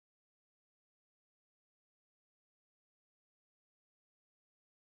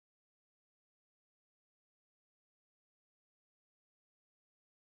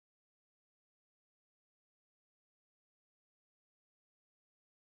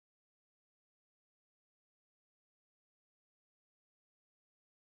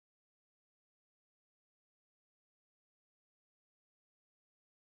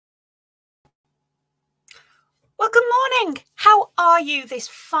Well, good morning. How are you this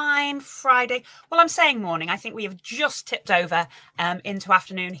fine Friday? Well, I'm saying morning. I think we have just tipped over into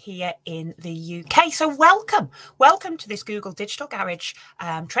afternoon here in the UK. So welcome to this Google Digital Garage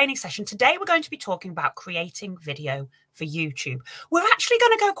training session. Today, we're going to be talking about creating video for YouTube. We're actually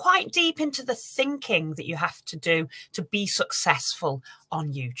going to go quite deep into the thinking that you have to do to be successful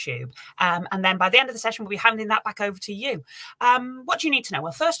on YouTube. And then by the end of the session, we'll be handing that back over to you. What do you need to know?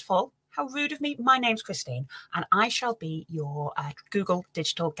 Well, first of all, how rude of me. My name's Christine, and I shall be your Google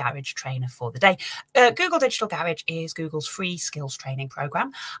Digital Garage trainer for the day. Google Digital Garage is Google's free skills training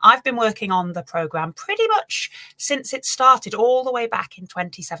program. I've been working on the program pretty much since it started all the way back in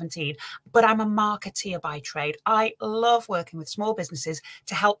 2017, but I'm a marketeer by trade. I love working with small businesses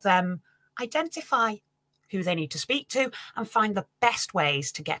to help them identify who they need to speak to and find the best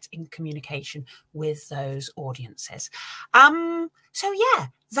ways to get in communication with those audiences. So yeah,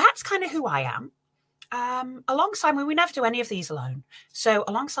 that's kind of who I am. Alongside me, we never do any of these alone. So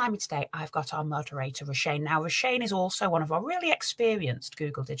alongside me today, I've got our moderator, Roshane. Now, Roshane is also one of our really experienced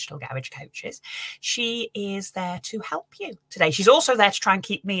Google Digital Garage coaches. She is there to help you today. She's also there to try and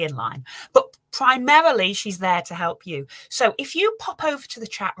keep me in line, but primarily she's there to help you. So if you pop over to the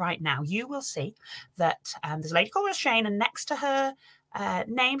chat right now, you will see that there's a lady called Roshane, and next to her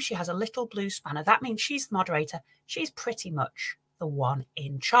name, she has a little blue spanner. That means she's the moderator. She's pretty much the one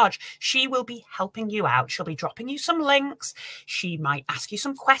in charge. She will be helping you out. She'll be dropping you some links. She might ask you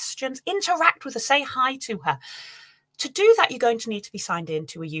some questions. Interact with her. Say hi to her. To do that, you're going to need to be signed in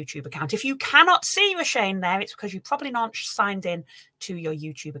to a YouTube account. If you cannot see Roshane there, it's because you're probably not signed in to your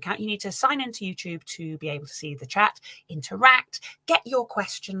YouTube account. You need to sign into YouTube to be able to see the chat, interact, get your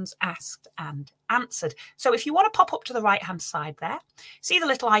questions asked and answered. So if you want to pop up to the right-hand side there, see the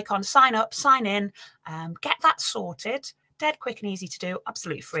little icon, sign up, sign in, get that sorted. Dead quick and easy to do,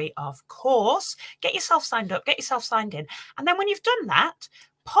 absolutely free, of course. Get yourself signed up, get yourself signed in. And then when you've done that,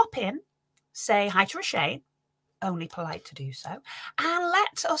 pop in, say hi to Roshane, only polite to do so, and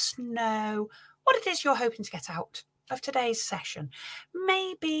let us know what it is you're hoping to get out of today's session.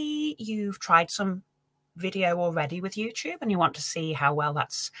 Maybe you've tried some video already with YouTube and you want to see how well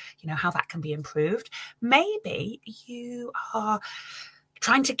that's, how that can be improved. Maybe you are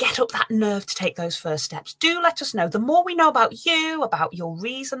trying to get up that nerve to take those first steps. Do let us know. The more we know about you, about your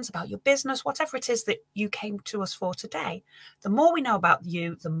reasons, about your business, whatever it is that you came to us for today, the more we know about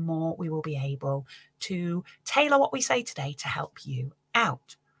you, the more we will be able to tailor what we say today to help you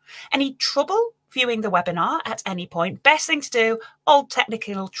out. Any trouble viewing the webinar at any point? Best thing to do, old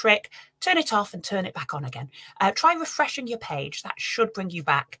technical trick, turn it off and turn it back on again. Try refreshing your page. That should bring you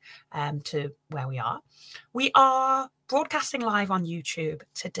back to where we are. We are broadcasting live on YouTube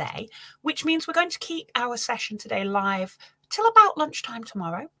today, which means we're going to keep our session today live till about lunchtime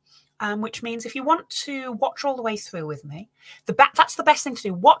tomorrow, which means if you want to watch all the way through with me, that's the best thing to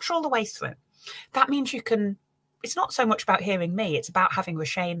do, watch all the way through. That means you can, it's not so much about hearing me, it's about having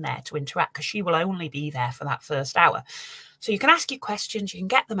Roshane there to interact, because she will only be there for that first hour. So you can ask your questions, you can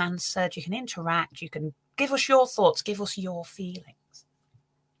get them answered, you can interact, you can give us your thoughts, give us your feelings.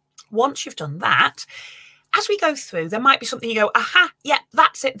 Once you've done that, as we go through, there might be something you go, aha, yeah,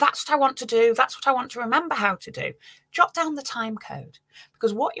 that's it. That's what I want to do. That's what I want to remember how to do. Jot down the time code,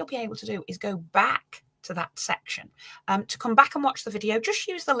 because what you'll be able to do is go back to that section. To come back and watch the video, just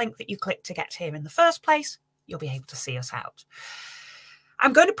use the link that you clicked to get here in the first place. You'll be able to see us out.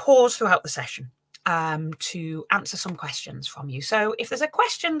 I'm going to pause throughout the session to answer some questions from you. So if there's a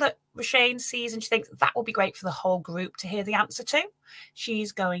question that Roshane sees and she thinks that will be great for the whole group to hear the answer to,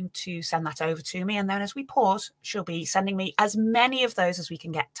 she's going to send that over to me. And then as we pause, she'll be sending me as many of those as we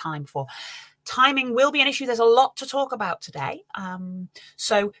can get time for. Timing will be an issue. There's a lot to talk about today.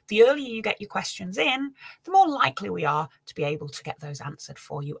 So the earlier you get your questions in, the more likely we are to be able to get those answered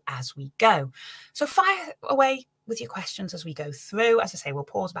for you as we go. So fire away with your questions as we go through. As I say, we'll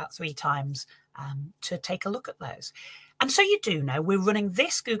pause about 3 times to take a look at those. And so you do know, we're running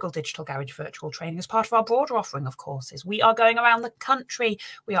this Google Digital Garage virtual training as part of our broader offering of courses. We are going around the country.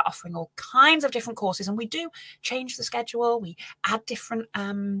 We are offering all kinds of different courses, and we do change the schedule. We add different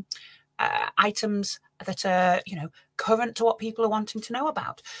items that are, current to what people are wanting to know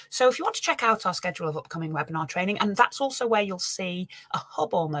about. So if you want to check out our schedule of upcoming webinar training, and that's also where you'll see a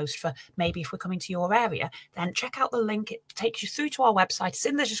hub almost for maybe if we're coming to your area, then check out the link. It takes you through to our website. It's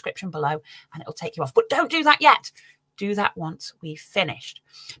in the description below and it'll take you off. But don't do that yet. Do that once we've finished,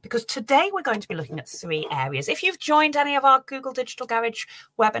 because today we're going to be looking at 3 areas. If you've joined any of our Google Digital Garage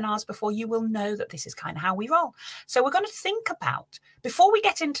webinars before, you will know that this is kind of how we roll. So we're going to think about, before we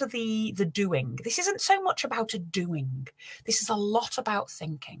get into the doing, this isn't so much about a doing. This is a lot about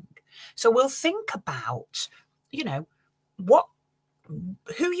thinking. So we'll think about you know,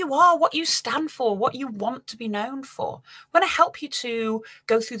 who you are, what you stand for, what you want to be known for. I'm going to help you to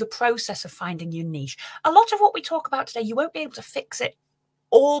go through the process of finding your niche. A lot of what we talk about today, you won't be able to fix it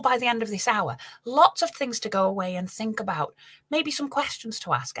all by the end of this hour. Lots of things to go away and think about. Maybe some questions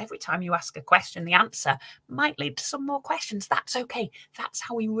to ask. Every time you ask a question, the answer might lead to some more questions. That's okay. That's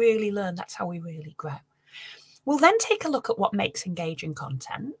how we really learn. That's how we really grow. We'll then take a look at what makes engaging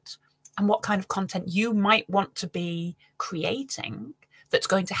content and what kind of content you might want to be creating that's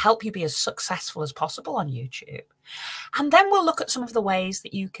going to help you be as successful as possible on YouTube. And then we'll look at some of the ways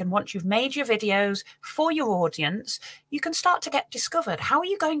that you can, once you've made your videos for your audience, you can start to get discovered. How are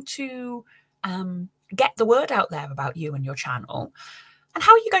you going to get the word out there about you and your channel? And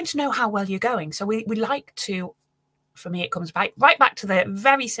how are you going to know how well you're going? So we like to, for me, it comes back right back to the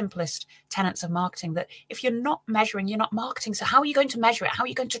very simplest tenets of marketing, that if you're not measuring, you're not marketing. So how are you going to measure it? How are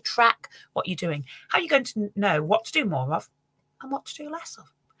you going to track what you're doing? How are you going to know what to do more of and what to do less of?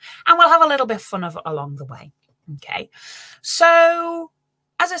 And we'll have a little bit of fun along the way. Okay. So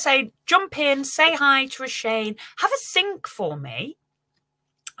as I say, jump in, say hi to Roshane, have a think for me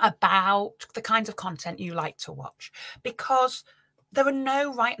about the kinds of content you like to watch, because there are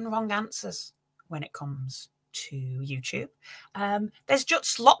no right and wrong answers when it comes to YouTube. There's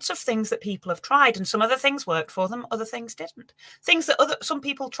just lots of things that people have tried, and some other things worked for them, other things didn't. Things that some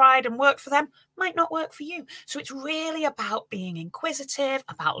people tried and worked for them might not work for you. So it's really about being inquisitive,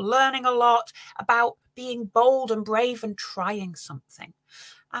 about learning a lot, about being bold and brave and trying something.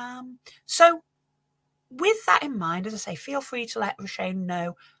 So with that in mind, as I say, feel free to let Roshane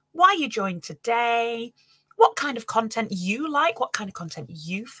know why you joined today, what kind of content you like, what kind of content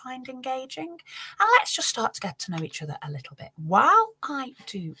you find engaging. And let's just start to get to know each other a little bit while I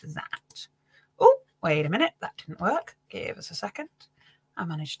do that. Oh, wait a minute, that didn't work. Give us a second. I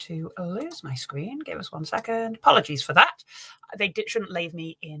managed to lose my screen. Give us 1 second. Apologies for that. They shouldn't leave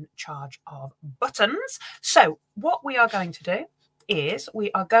me in charge of buttons. So what we are going to do is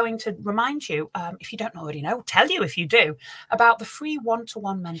we are going to remind you, if you don't already know, tell you if you do, about the free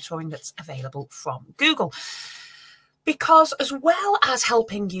one-to-one mentoring that's available from Google. Because as well as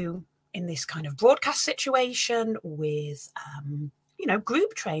helping you in this kind of broadcast situation with, you know,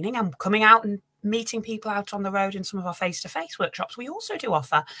 group training and coming out and meeting people out on the road in some of our face-to-face workshops, we also do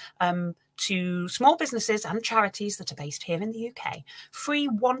offer to small businesses and charities that are based here in the UK, free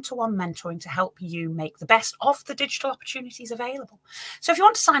one-to-one mentoring to help you make the best of the digital opportunities available. So if you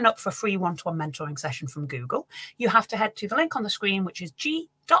want to sign up for a free one-to-one mentoring session from Google, you have to head to the link on the screen, which is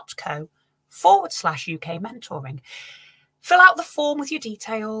g.co/UK mentoring. Fill out the form with your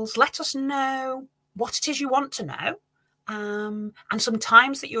details. Let us know what it is you want to know, and some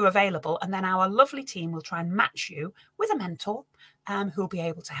times that you're available, and then our lovely team will try and match you with a mentor who will be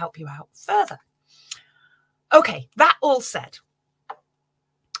able to help you out further. Okay, that all said,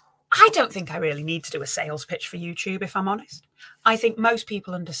 I don't think I really need to do a sales pitch for YouTube, if I'm honest. I think most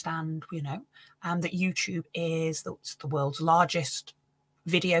people understand, you know, that YouTube is the world's largest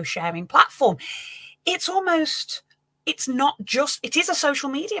video sharing platform. It's not just, it is a social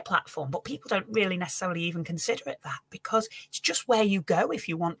media platform, but people don't really necessarily even consider it that, because it's just where you go if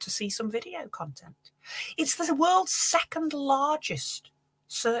you want to see some video content. It's the world's second largest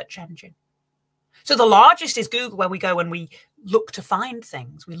search engine. So the largest is Google, where we go and we look to find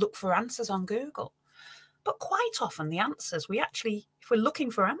things. We look for answers on Google. But quite often the answers, if we're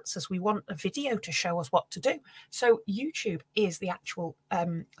looking for answers, we want a video to show us what to do. So YouTube is the actual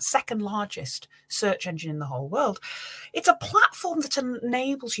second largest search engine in the whole world. It's a platform that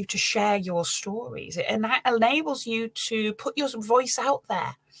enables you to share your stories. It enables you to put your voice out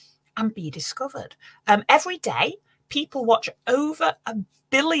there and be discovered. Every day, people watch over 1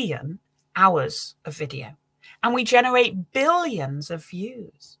 billion hours of video, and we generate billions of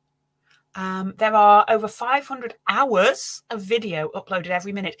views. There are over 500 hours of video uploaded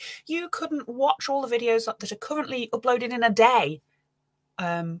every minute. You couldn't watch all the videos that are currently uploaded in a day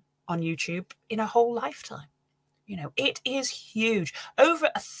on YouTube in a whole lifetime. You know, it is huge. Over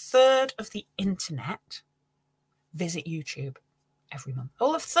 1/3 of the internet visit YouTube every month.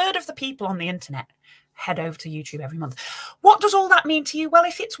 Well, 1/3 of the people on the internet head over to YouTube every month. What does all that mean to you? Well,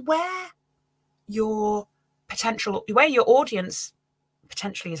 if it's where your audience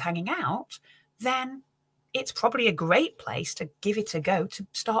potentially is hanging out, then it's probably a great place to give it a go, to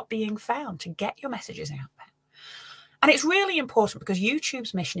start being found, to get your messages out there. And it's really important because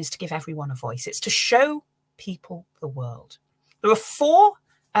YouTube's mission is to give everyone a voice. It's to show people the world. There are 4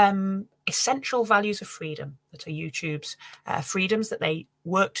 essential values of freedom that are YouTube's freedoms that they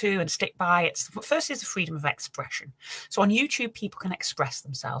work to and stick by. First is the freedom of expression. So on YouTube, people can express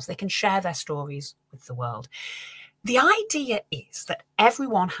themselves. They can share their stories with the world. The idea is that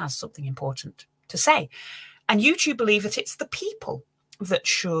everyone has something important to say. And YouTube believe that it's the people that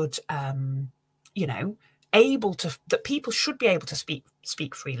should, that people should be able to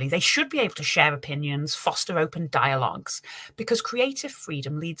speak freely. They should be able to share opinions, foster open dialogues, because creative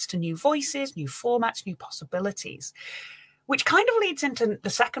freedom leads to new voices, new formats, new possibilities, which kind of leads into the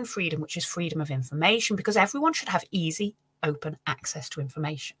second freedom, which is freedom of information, because everyone should have easy, open access to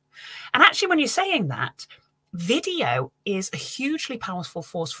information. And actually, when you're saying that, video is a hugely powerful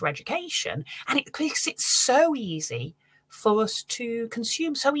force for education, and it makes it so easy for us to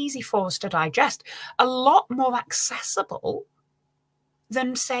consume, so easy for us to digest, a lot more accessible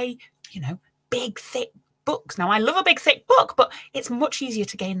than, say, big, thick books. Now, I love a big, thick book, but it's much easier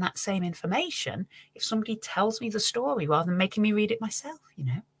to gain that same information if somebody tells me the story rather than making me read it myself,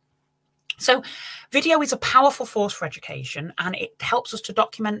 So video is a powerful force for education, and it helps us to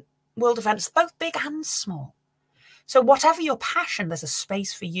document world events, both big and small. So whatever your passion, there's a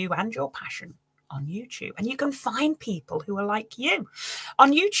space for you and your passion on YouTube, and you can find people who are like you.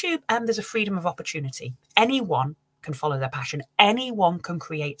 On YouTube, there's a freedom of opportunity. Anyone can follow their passion. Anyone can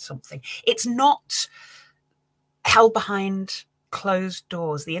create something. It's not held behind closed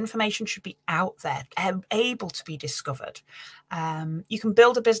doors. The information should be out there, able to be discovered. You can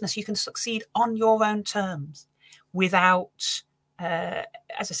build a business. You can succeed on your own terms without, as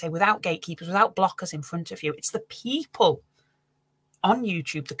I say, without gatekeepers, without blockers in front of you. It's the people on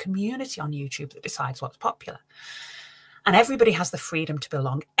YouTube, the community on YouTube, that decides what's popular. And everybody has the freedom to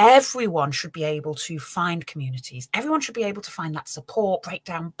belong. Everyone should be able to find communities. Everyone should be able to find that support, break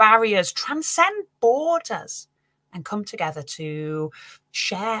down barriers, transcend borders, and come together to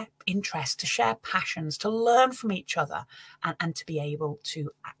share interests, to share passions, to learn from each other, and to be able to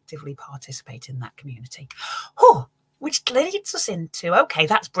actively participate in that community. Which leads us into, okay,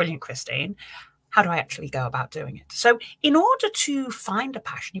 that's brilliant, Christine. How do I actually go about doing it? So in order to find a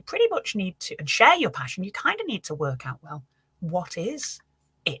passion, you pretty much need to, and share your passion, you kind of need to work out, well, what is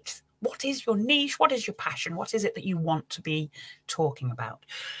it? What is your niche? What is your passion? What is it that you want to be talking about?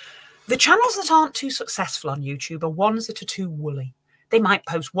 The channels that aren't too successful on YouTube are ones that are too woolly. They might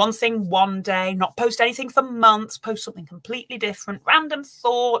post one thing one day, not post anything for months, post something completely different, random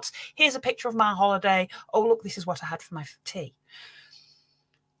thoughts. Here's a picture of my holiday. Oh, look, this is what I had for my tea.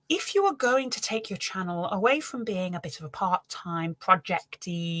 If you are going to take your channel away from being a bit of a part-time,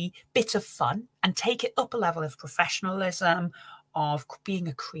 projecty bit of fun and take it up a level of professionalism, of being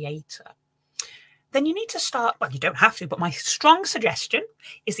a creator, then you need to start, well, you don't have to, but my strong suggestion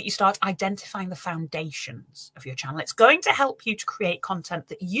is that you start identifying the foundations of your channel. It's going to help you to create content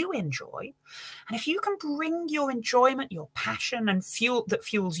that you enjoy. And if you can bring your enjoyment, your passion and fuel that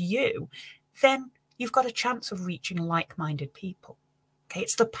fuels you, then you've got a chance of reaching like-minded people. Okay,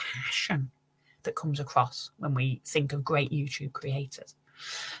 it's the passion that comes across when we think of great YouTube creators.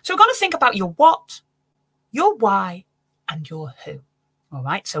 So we've got to think about your what, your why, and your who. All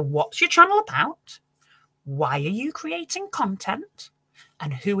right, so what's your channel about? Why are you creating content?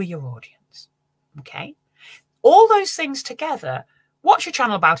 And who are your audience? Okay, all those things together, what's your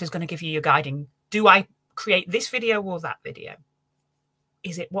channel about is going to give you your guiding. Do I create this video or that video?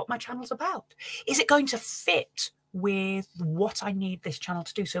 Is it what my channel's about? Is it going to fit with what I need this channel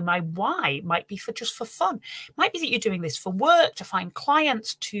to do? So my why might be just for fun. It might be that you're doing this for work, to find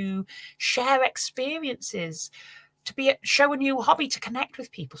clients, to share experiences, to show a new hobby, to connect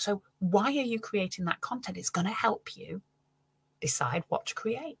with people. So why are you creating that content? It's going to help you decide what to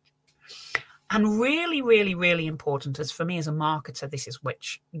create. And really, really, really important, as for me as a marketer, this is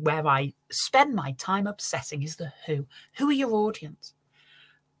where I spend my time obsessing, is the who. Who are your audience?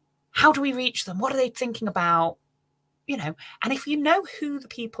 How do we reach them? What are they thinking about? And if you know who the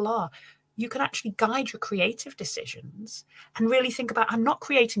people are, you can actually guide your creative decisions and really think about, I'm not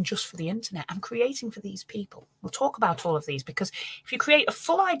creating just for the internet, I'm creating for these people. We'll talk about all of these, because if you create a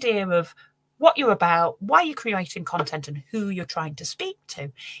full idea of what you're about, why you're creating content, and who you're trying to speak to,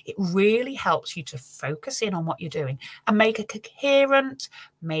 it really helps you to focus in on what you're doing and make a coherent,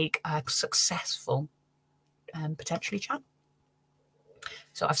 make a successful, potentially channel.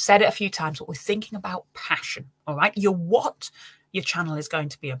 So I've said it a few times, but we're thinking about passion, all right? What your channel is going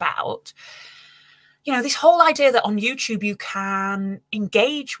to be about. This whole idea that on YouTube you can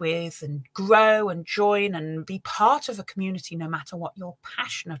engage with and grow and join and be part of a community no matter what you're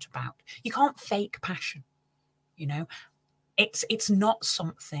passionate about. You can't fake passion, It's not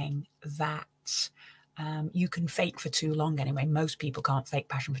something that you can fake for too long anyway. Most people can't fake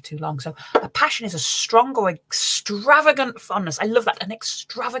passion for too long. So a passion is a strong or extravagant fondness. I love that. An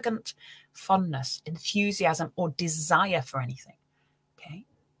extravagant fondness, enthusiasm, or desire for anything. Okay.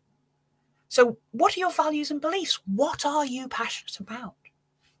 So what are your values and beliefs? What are you passionate about?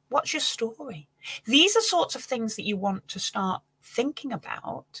 What's your story? These are sorts of things that you want to start thinking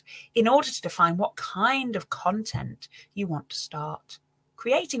about in order to define what kind of content you want to start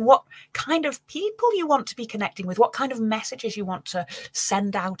creating, what kind of people you want to be connecting with, what kind of messages you want to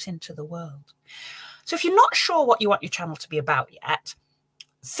send out into the world. So if you're not sure what you want your channel to be about yet,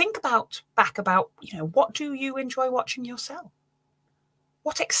 think back about, what do you enjoy watching yourself?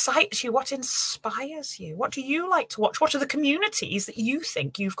 What excites you? What inspires you? What do you like to watch? What are the communities that you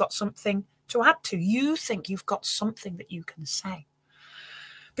think you've got something to add to? You think you've got something that you can say.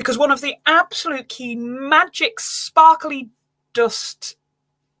 Because one of the absolute key magic sparkly dust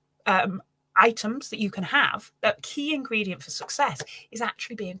items that you can have, that key ingredient for success, is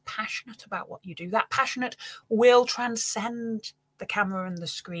actually being passionate about what you do. That passionate will transcend the camera and the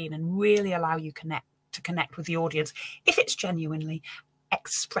screen and really allow you to connect with the audience if it's genuinely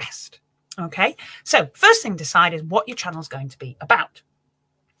expressed. Okay, so first thing, decide is what your channel is going to be about.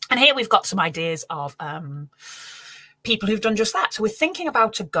 And here we've got some ideas of people who've done just that. So we're thinking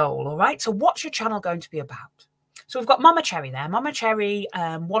about a goal, all right? So what's your channel going to be about? So we've got Mama Cherry there. Mama Cherry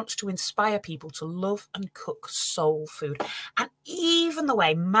wants to inspire people to love and cook soul food. And even the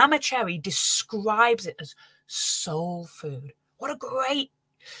way Mama Cherry describes it as soul food, what a great,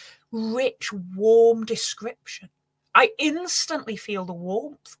 rich, warm description. I instantly feel the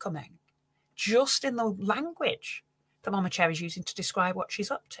warmth coming just in the language that Mama Cherry's using to describe what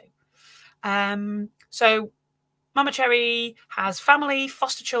she's up to. So Mama Cherry has family,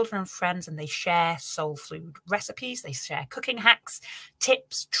 foster children and friends, and they share soul food recipes. They share cooking hacks,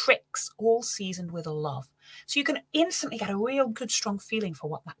 tips, tricks, all seasoned with love. So you can instantly get a real good, strong feeling for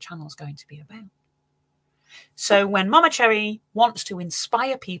what that channel is going to be about. So when Mama Cherry wants to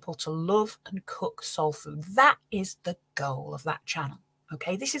inspire people to love and cook soul food, that is the goal of that channel.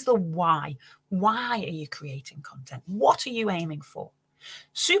 Okay, this is the why. Why are you creating content? What are you aiming for?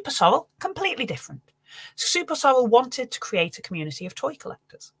 Super Sorrel, completely different. Super Sorrel wanted to create a community of toy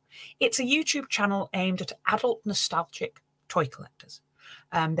collectors. It's a YouTube channel aimed at adult nostalgic toy collectors.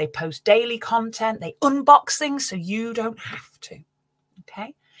 They post daily content. They unbox things so you don't have to.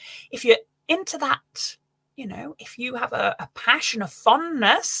 Okay, if you're into that, if you have a passion, a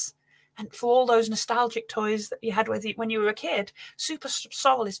fondness, and for all those nostalgic toys that you had with you when you were a kid, Super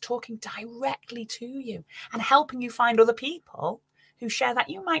Sorrel is talking directly to you and helping you find other people who share that.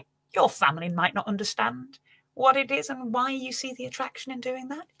 Your family might not understand what it is and why you see the attraction in doing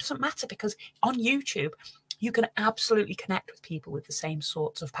that. It doesn't matter, because on YouTube, you can absolutely connect with people with the same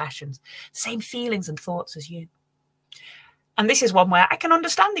sorts of passions, same feelings and thoughts as you. And this is one where I can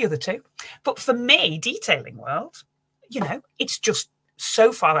understand the other two. But for me, Detailing World, it's just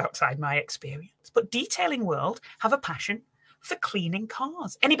so far outside my experience. But Detailing World have a passion for cleaning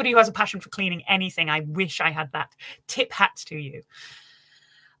cars. Anybody who has a passion for cleaning anything, I wish I had that. Tip hats to you.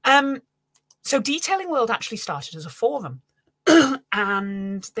 So Detailing World actually started as a forum.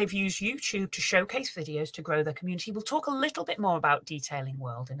 And they've used YouTube to showcase videos to grow their community. We'll talk a little bit more about Detailing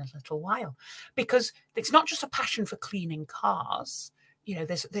World in a little while, because it's not just a passion for cleaning cars.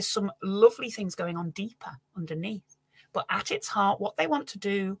 There's some lovely things going on deeper underneath. But at its heart, what they want to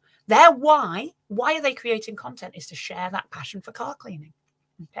do, their why are they creating content, is to share that passion for car cleaning.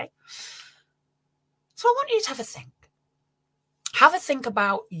 Okay. So I want you to have a think. Have a think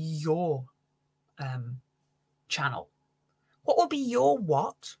about your channel. What will be your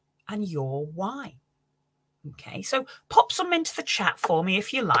what and your why? Okay, so pop some into the chat for me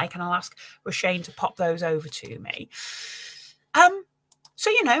if you like, and I'll ask Roshane to pop those over to me.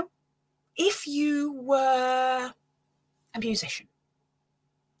 So, if you were a musician,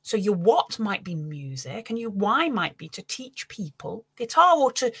 so your what might be music and your why might be to teach people guitar,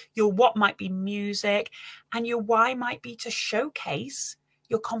 or your what might be music and your why might be to showcase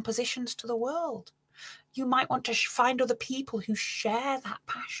your compositions to the world. You might want to find other people who share that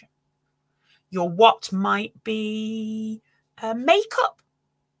passion. Your what might be makeup,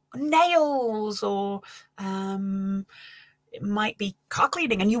 nails, or it might be car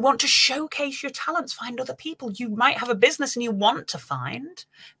cleaning, and you want to showcase your talents, find other people. You might have a business and you want to find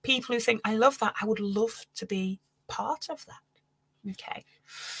people who think, I love that, I would love to be part of that. Okay,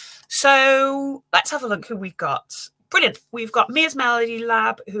 so let's have a look who we've got. Brilliant. We've got Mia's Melody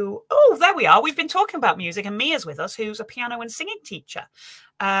Lab, who, oh, there we are. We've been talking about music, and Mia's with us, who's a piano and singing teacher.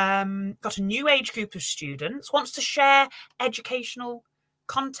 Got a new age group of students, wants to share educational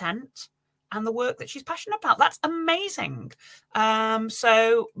content and the work that she's passionate about. That's amazing.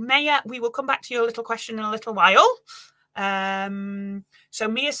 So Maya, we will come back to your little question in a little while. So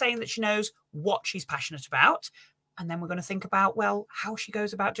Mia's saying that she knows what she's passionate about. And then we're going to think about, well, how she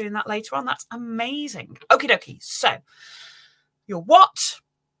goes about doing that later on. That's amazing. Okie dokie. So your what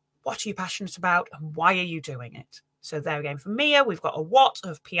are you passionate about and why are you doing it? So there again for Mia, we've got a what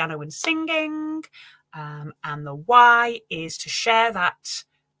of piano and singing. And the why is to share that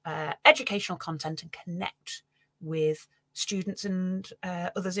educational content and connect with students and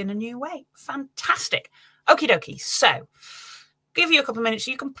others in a new way. Fantastic. Okie dokie. So give you a couple of minutes.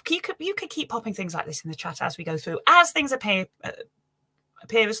 You can keep popping things like this in the chat as we go through. As things appear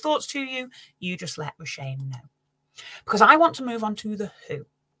as thoughts to you, you just let Roshane know. Because I want to move on to the who,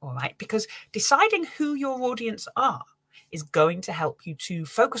 all right? Because deciding who your audience are is going to help you to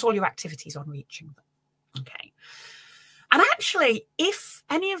focus all your activities on reaching them, okay? And actually, if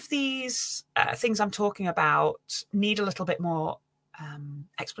any of these things I'm talking about need a little bit more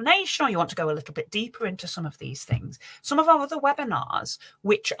explanation, or you want to go a little bit deeper into some of these things, some of our other webinars,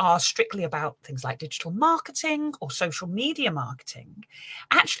 which are strictly about things like digital marketing or social media marketing,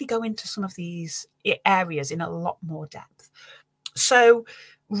 actually go into some of these areas in a lot more depth. So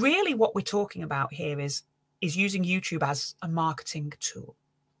really what we're talking about here is using YouTube as a marketing tool.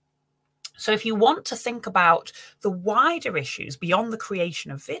 So if you want to think about the wider issues beyond the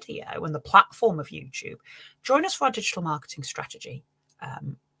creation of video and the platform of YouTube, join us for our digital marketing strategy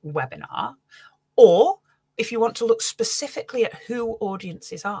webinar. Or if you want to look specifically at who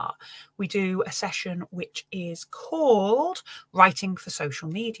audiences are, we do a session which is called Writing for Social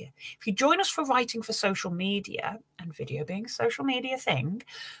Media. If you join us for Writing for Social Media, and video being a social media thing,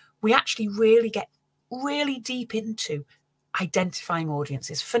 we actually really get really deep into identifying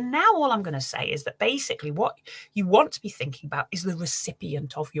audiences. For now, all I'm going to say is that basically what you want to be thinking about is the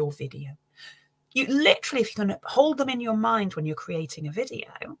recipient of your video. You literally, if you're going to hold them in your mind when you're creating a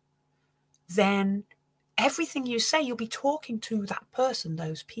video, then everything you say, you'll be talking to that person,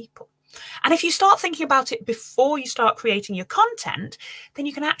 those people. And if you start thinking about it before you start creating your content, then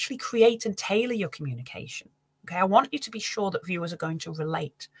you can actually create and tailor your communication. Okay, I want you to be sure that viewers are going to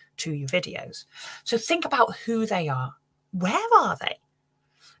relate to your videos. So think about who they are. Where are they?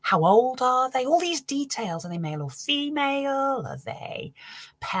 How old are they? All these details. Are they male or female? Are they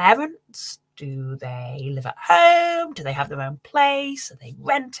parents? Do they live at home? Do they have their own place? Are they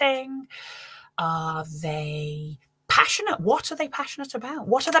renting? Are they passionate? What are they passionate about?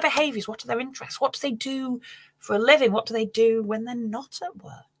 What are their behaviours? What are their interests? What do they do for a living? What do they do when they're not at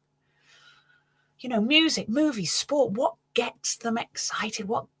work? You know, music, movies, sport, what gets them excited?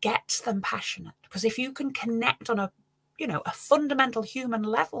 What gets them passionate? Because if you can connect on a fundamental human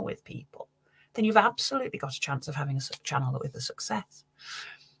level with people, then you've absolutely got a chance of having a channel with a success.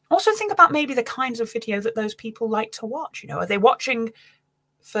 Also think about maybe the kinds of video that those people like to watch. You know, are they watching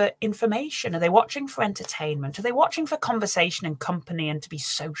for information? Are they watching for entertainment? Are they watching for conversation and company and to be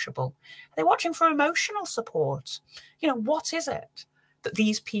sociable? Are they watching for emotional support? You know, what is it that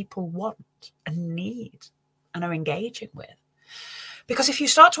these people want and need and are engaging with? Because if you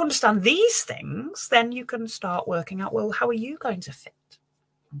start to understand these things, then you can start working out, well, how are you going to fit?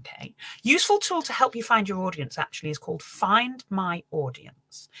 Okay. Useful tool to help you find your audience actually is called Find My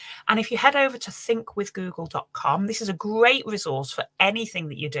Audience. And if you head over to thinkwithgoogle.com, this is a great resource for anything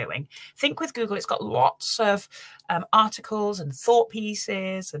that you're doing. Think with Google, it's got lots of articles and thought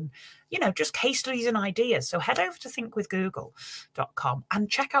pieces and, you know, just case studies and ideas. So head over to thinkwithgoogle.com and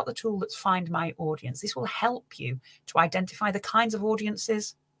check out the tool that's Find My Audience. This will help you to identify the kinds of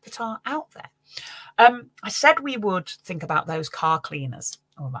audiences that are out there. I said we would think about those car cleaners.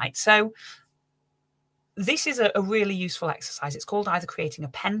 All right. So this is a really useful exercise. It's called either creating a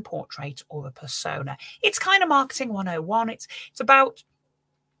pen portrait or a persona. It's kind of marketing 101. It's about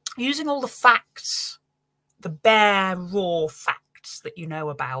using all the facts, the bare, raw facts that you know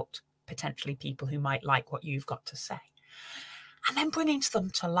about potentially people who might like what you've got to say, and then bringing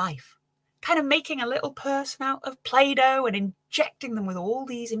them to life. Kind of making a little person out of Play-Doh and injecting them with all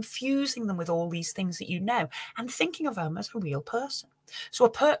these, infusing them with all these things that you know, and thinking of them as a real person. So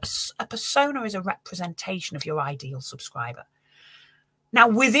a persona is a representation of your ideal subscriber. Now,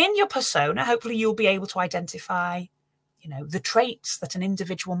 within your persona, hopefully you'll be able to identify, you know, the traits that an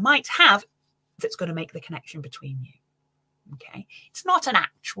individual might have that's going to make the connection between you. Okay. It's not an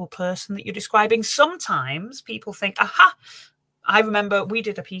actual person that you're describing. Sometimes people think, aha, I remember we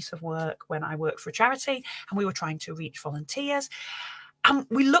did a piece of work when I worked for a charity and we were trying to reach volunteers. And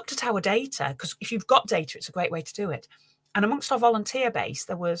we looked at our data, because if you've got data, it's a great way to do it. And amongst our volunteer base,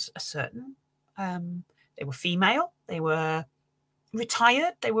 there was a certain, they were female, they were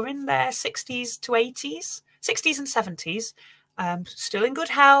retired. They were in their 60s to 80s, 60s and 70s, still in good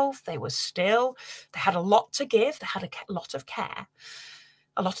health. They had a lot to give. They had a lot of care.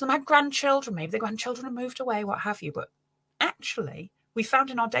 A lot of them had grandchildren. Maybe the grandchildren had moved away, what have you. But actually, we found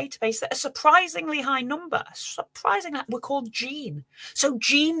in our database that a surprisingly high number, were called Jean. So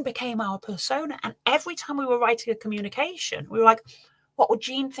Jean became our persona. And every time we were writing a communication, we were like, what would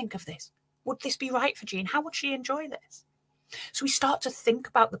Jean think of this? Would this be right for Jean? How would she enjoy this? So we start to think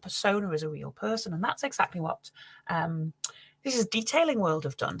about the persona as a real person. And that's exactly what this is Detailing World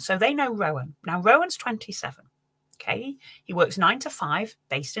have done. So they know Rowan. Now, Rowan's 27. Okay, he works 9 to 5,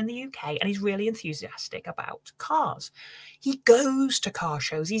 based in the UK, and he's really enthusiastic about cars. He goes to car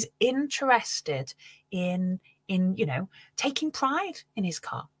shows. He's interested in taking pride in his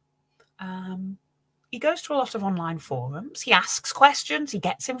car. He goes to a lot of online forums. He asks questions. He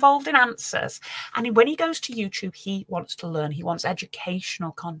gets involved in answers. And when he goes to YouTube, he wants to learn. He wants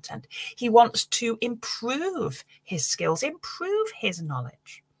educational content. He wants to improve his skills, improve his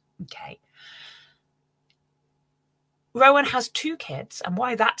knowledge. Okay. Rowan has 2 kids, and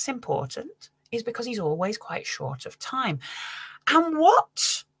why that's important is because he's always quite short of time. And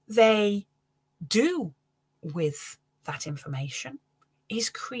what they do with that information is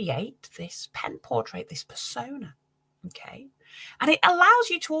create this pen portrait, this persona, okay? And it allows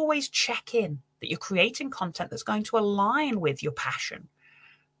you to always check in that you're creating content that's going to align with your passion,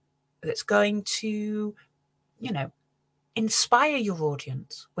 that's going to, inspire your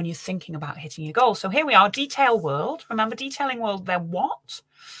audience when you're thinking about hitting your goals. So here we are, Detail World. Remember, Detailing World, their what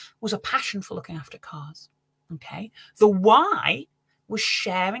was a passion for looking after cars, okay? The why was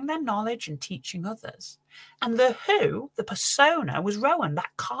sharing their knowledge and teaching others. And the who, the persona, was Rowan,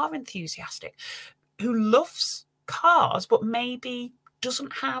 that car enthusiastic who loves cars but maybe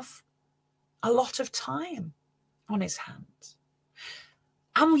doesn't have a lot of time on his hands.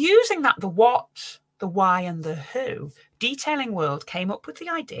 And using that, the what, the why, and the who, Detailing World came up with the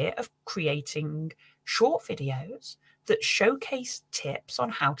idea of creating short videos that showcase tips on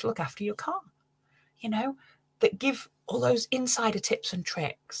how to look after your car, that give all those insider tips and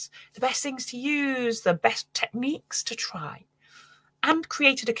tricks, the best things to use, the best techniques to try, and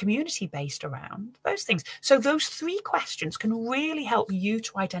created a community based around those things. So those 3 questions can really help you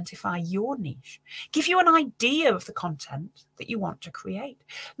to identify your niche, give you an idea of the content that you want to create.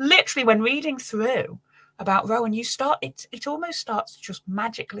 Literally, when reading through about Rowan, it almost starts to just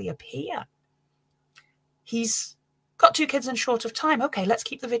magically appear. He's got 2 kids and short of time. Okay, let's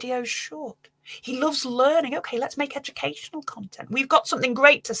keep the videos short. He loves learning. Okay, let's make educational content. We've got something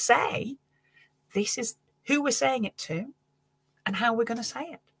great to say. This is who we're saying it to and how we're going to say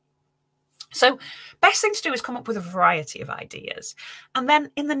it. So best thing to do is come up with a variety of ideas. And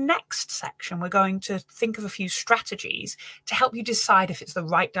then in the next section, we're going to think of a few strategies to help you decide if it's the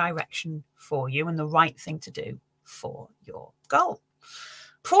right direction for you and the right thing to do for your goal.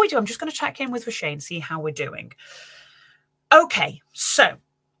 Before we do, I'm just going to check in with Rochelle and see how we're doing. Okay, so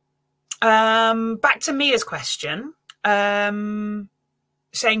back to Mia's question.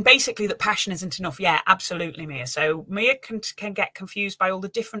 Saying basically that passion isn't enough. Yeah, absolutely, Mia. So Mia can get confused by all the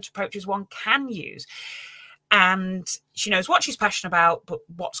different approaches one can use. And she knows what she's passionate about, but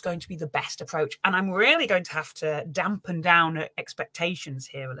what's going to be the best approach. And I'm really going to have to dampen down expectations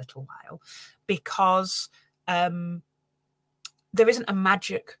here a little while, because there isn't a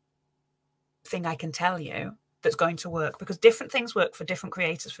magic thing I can tell you that's going to work, because different things work for different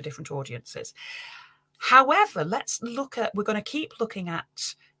creators, for different audiences. However, we're going to keep looking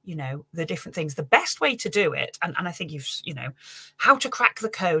at, the different things. The best way to do it, and I think how to crack the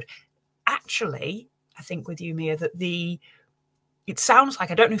code. Actually, I think with you, Mia, that it sounds like,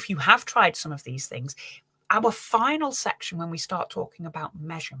 I don't know if you have tried some of these things, our final section, when we start talking about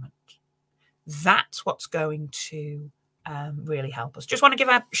measurement, that's what's going to really help us. Just want to give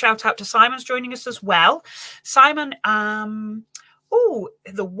a shout out to Simon's joining us as well. Simon,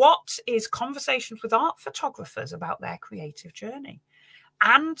 the what is conversations with art photographers about their creative journey.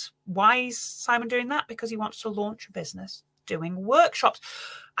 And why is Simon doing that? Because he wants to launch a business doing workshops.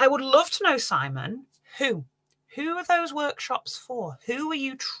 I would love to know, Simon, who are those workshops for? Who are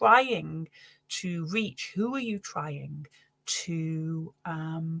you trying to reach? Who are you trying to,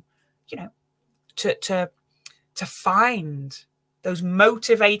 to find those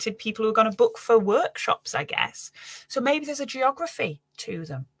motivated people who are going to book for workshops, I guess. So maybe there's a geography to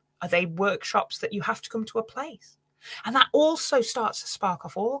them. Are they workshops that you have to come to a place? And that also starts to spark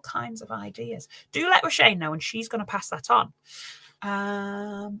off all kinds of ideas. Do let Rochelle know, and she's going to pass that on.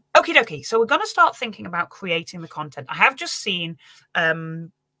 Okie dokie. So we're going to start thinking about creating the content. I have just seen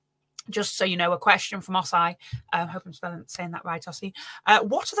just so you know, a question from Osai. I hope I'm saying that right, Ossie.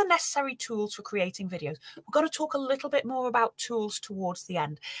 What are the necessary tools for creating videos? We're going to talk a little bit more about tools towards the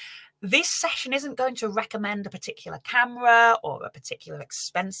end. This session isn't going to recommend a particular camera or a particular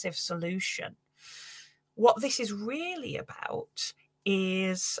expensive solution. What this is really about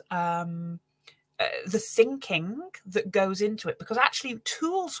is the thinking that goes into it, because actually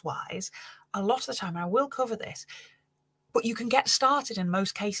tools-wise, a lot of the time, and I will cover this, but you can get started in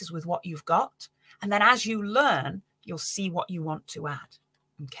most cases with what you've got. And then as you learn, you'll see what you want to add.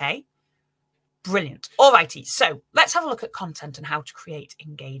 Okay? Brilliant. All righty. So let's have a look at content and how to create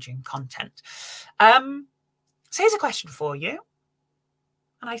engaging content. So here's a question for you.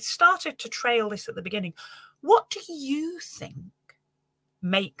 And I started to trail this at the beginning. What do you think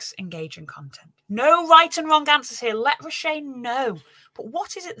makes engaging content? No right and wrong answers here. Let Roshane know. But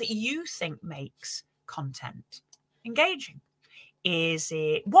what is it that you think makes content engaging? Is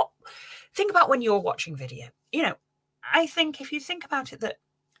it think about when you're watching video. You know, I think if you think about it, that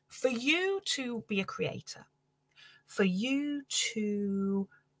for you to be a creator, for you to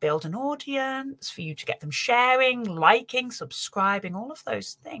build an audience, for you to get them sharing, liking, subscribing, all of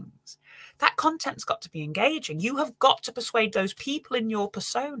those things, that content's got to be engaging. You have got to persuade those people in your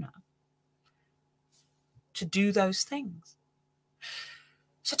persona to do those things.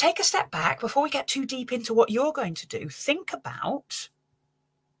 So take a step back before we get too deep into what you're going to do. Think about,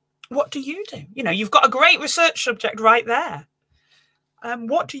 what do you do? You know, you've got a great research subject right there.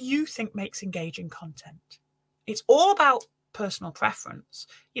 What do you think makes engaging content? It's all about personal preference.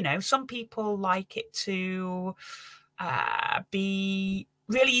 You know, some people like it to be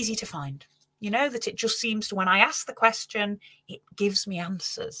really easy to find. You know, that it just seems to, when I ask the question, it gives me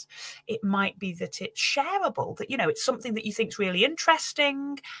answers. It might be that it's shareable, that, you know, it's something that you think is really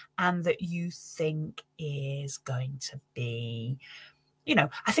interesting and that you think is going to be, you know,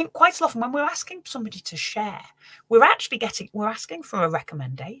 I think quite often when we're asking somebody to share, we're asking for a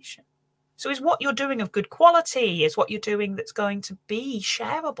recommendation. So is what you're doing of good quality? Is what you're doing that's going to be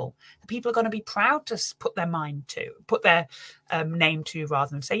shareable? The people are going to be proud to put their mind to, put their name to, rather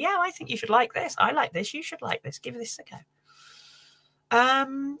than say, yeah, I think you should like this. I like this. You should like this. Give this a go.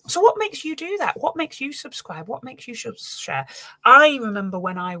 So what makes you do that? What makes you subscribe? What makes you share? I remember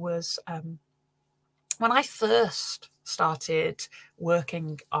when I was, when I first started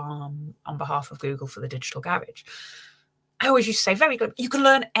working on behalf of Google for the Digital Garage, I always used to say, very good, you can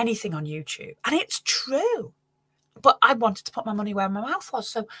learn anything on YouTube. And it's true. But I wanted to put my money where my mouth was.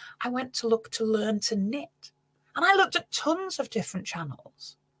 So I went to look to learn to knit. And I looked at tons of different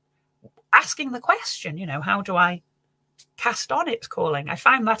channels, asking the question, you know, how do I cast on, it's calling. I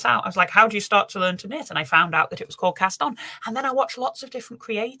found that out. I was like, how do you start to learn to knit? And I found out that it was called cast on. And then I watched lots of different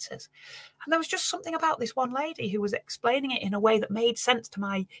creators. And there was just something about this one lady who was explaining it in a way that made sense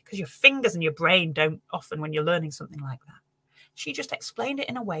to because your fingers and your brain don't often when you're learning something like that. She just explained it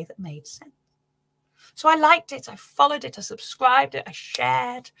in a way that made sense. So I liked it. I followed it. I subscribed it. I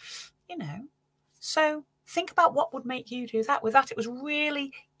shared, you know. So think about what would make you do that. With that, it was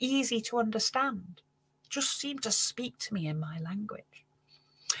really easy to understand. It just seemed to speak to me in my language.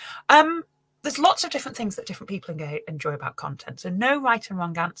 There's lots of different things that different people enjoy about content. So no right and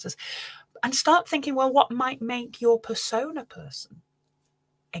wrong answers. And start thinking, well, what might make your persona person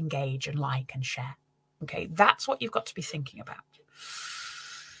engage and like and share? Okay, that's what you've got to be thinking about.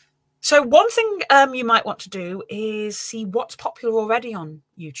 So one thing you might want to do is see what's popular already on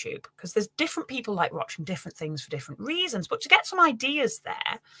YouTube, because there's different people like watching different things for different reasons. But to get some ideas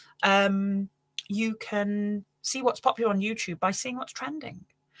there, you can see what's popular on YouTube by seeing what's trending.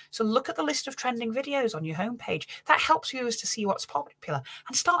 So look at the list of trending videos on your homepage. That helps you as to see what's popular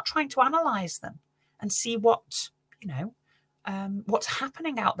and start trying to analyze them and see what, you know, what's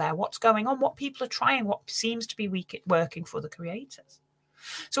happening out there, what's going on, what people are trying, what seems to be working for the creators.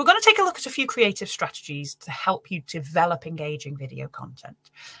 So we're going to take a look at a few creative strategies to help you develop engaging video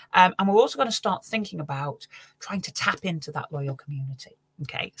content. And we're also going to start thinking about trying to tap into that loyal community.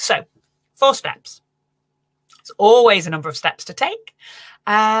 Okay, so 4 steps. There's always a number of steps to take.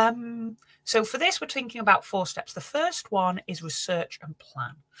 So for this, we're thinking about 4 steps. The first one is research and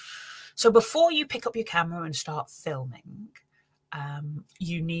plan. So before you pick up your camera and start filming,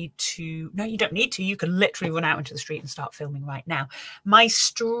 you need to, no, you don't need to, you can literally run out into the street and start filming right now. My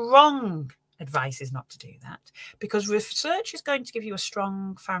strong advice is not to do that, because research is going to give you a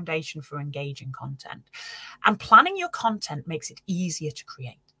strong foundation for engaging content, and planning your content makes it easier to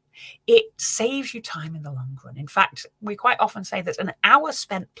create. It saves you time in the long run. In fact, we quite often say that an hour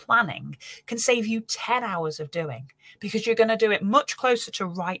spent planning can save you 10 hours of doing, because you're going to do it much closer to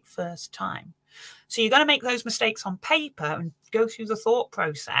right first time. So you're going to make those mistakes on paper and go through the thought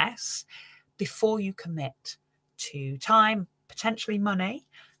process before you commit to time, potentially money,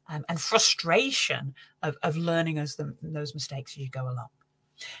 and frustration of learning those mistakes as you go along.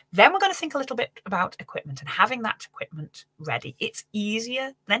 Then we're going to think a little bit about equipment and having that equipment ready. It's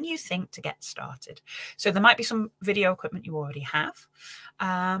easier than you think to get started. So there might be some video equipment you already have.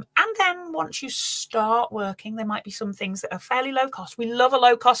 And then once you start working, there might be some things that are fairly low cost. We love a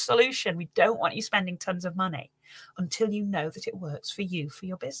low cost solution. We don't want you spending tons of money until you know that it works for you, for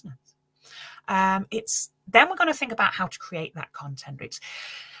your business. Then we're going to think about how to create that content.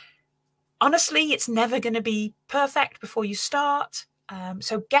 Honestly, it's never going to be perfect before you start.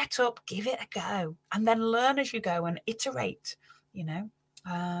 So get up, give it a go, and then learn as you go and iterate. You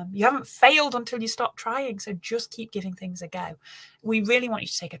haven't failed until you stop trying. So just keep giving things a go. We really want you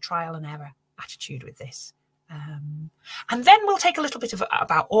to take a trial and error attitude with this. And then we'll take a little bit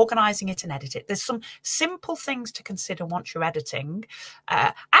about organizing it and edit it. There's some simple things to consider once you're editing.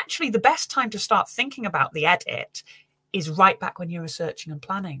 Actually, the best time to start thinking about the edit is right back when you're researching and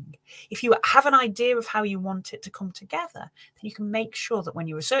planning. If you have an idea of how you want it to come together, then you can make sure that when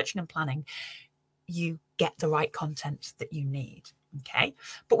you're researching and planning, you get the right content that you need. Okay,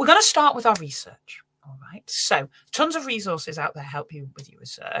 but we're going to start with our research. All right, so tons of resources out there help you with your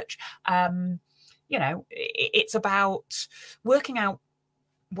research. It's about working out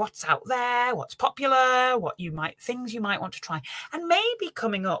what's out there, what's popular, things you might want to try, and maybe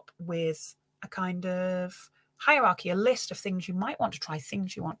coming up with a kind of hierarchy, a list of things you might want to try,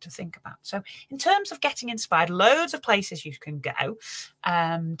 things you want to think about. So in terms of getting inspired, loads of places you can go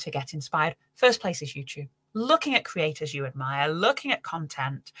to get inspired. First place is YouTube. Looking at creators you admire, looking at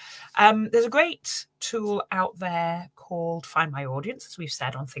content. There's a great tool out there called Find My Audience, as we've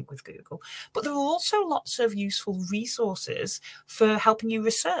said on Think with Google. But there are also lots of useful resources for helping you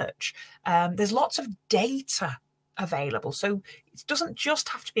research. There's lots of data available. So it doesn't just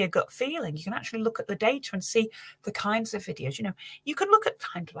have to be a gut feeling. You can actually look at the data and see the kinds of videos. You can look at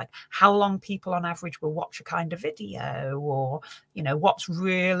kind of like how long people on average will watch a kind of video, or,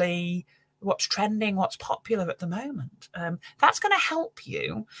 what's trending, what's popular at the moment. That's going to help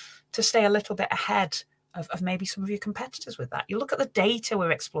you to stay a little bit ahead of maybe some of your competitors with that. You look at the data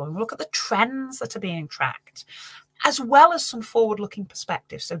we're exploring, look at the trends that are being tracked, as well as some forward-looking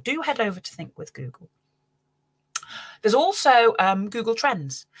perspectives. So do head over to Think with Google. There's also Google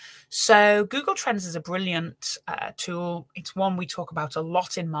Trends. So Google Trends is a brilliant tool. It's one we talk about a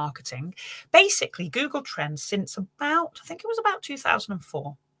lot in marketing. Basically, Google Trends since I think it was about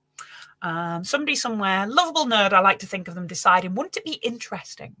 2004. Somebody somewhere, lovable nerd, I like to think of them, deciding, wouldn't it be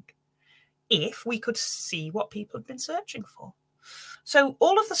interesting if we could see what people have been searching for? So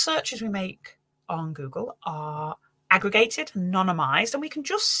all of the searches we make on Google are aggregated, anonymized, and we can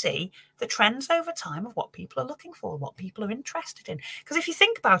just see the trends over time of what people are looking for, what people are interested in. Because if you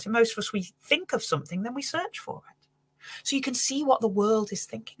think about it, most of us, we think of something, then we search for it. So you can see what the world is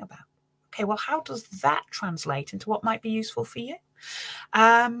thinking about. Okay, well, how does that translate into what might be useful for you?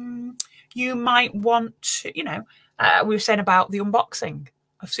 You might want to, we were saying about the unboxing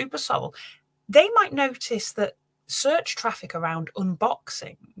of Super Soul. They might notice that search traffic around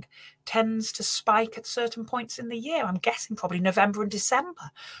unboxing tends to spike at certain points in the year. I'm guessing probably November and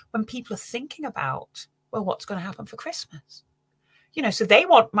December, when people are thinking about, well, what's going to happen for Christmas? So they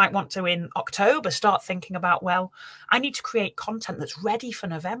might want to, in October, start thinking about, well, I need to create content that's ready for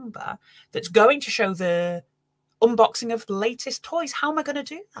November, that's going to show the unboxing of the latest toys. How am I going to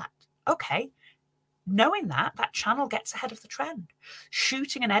do that? Okay. Knowing that channel gets ahead of the trend.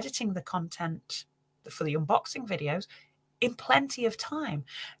 Shooting and editing the content for the unboxing videos in plenty of time.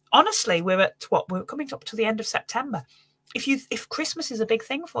 Honestly, we're coming up to the end of September. If Christmas is a big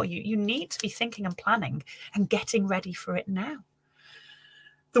thing for you, you need to be thinking and planning and getting ready for it now.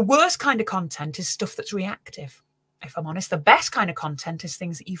 The worst kind of content is stuff that's reactive. If I'm honest, the best kind of content is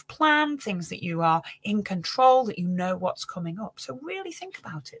things that you've planned, things that you are in control, that you know what's coming up. So really think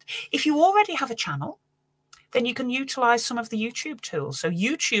about it. If you already have a channel, then you can utilize some of the YouTube tools. So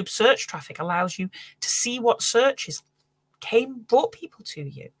YouTube search traffic allows you to see what searches brought people to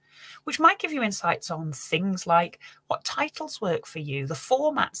you, which might give you insights on things like what titles work for you, the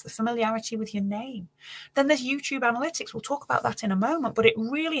formats, the familiarity with your name. Then there's YouTube Analytics. We'll talk about that in a moment, but it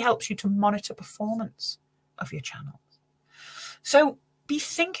really helps you to monitor performance of your channel. So be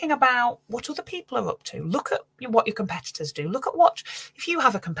thinking about what other people are up to. Look at what your competitors do. Look at if you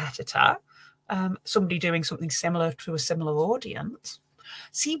have a competitor, somebody doing something similar to a similar audience,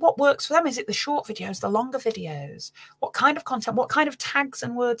 see what works for them. Is it the short videos, the longer videos? What kind of content, what kind of tags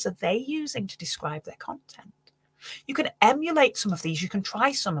and words are they using to describe their content? You can emulate some of these. You can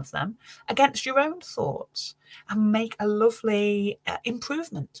try some of them against your own thoughts and make a lovely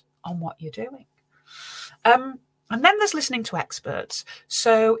improvement on what you're doing. And then there's listening to experts.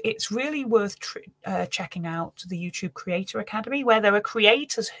 So it's really worth checking out the YouTube Creator Academy, where there are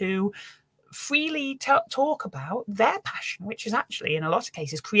creators who freely talk about their passion, which is actually, in a lot of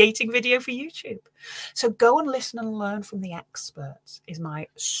cases, creating video for YouTube. So go and listen and learn from the experts is my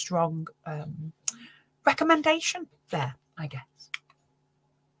strong recommendation there, I guess.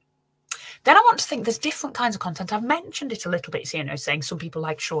 Then I want to think there's different kinds of content. I've mentioned it a little bit, you know, saying some people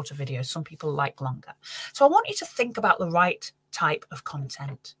like shorter videos, some people like longer. So I want you to think about the right type of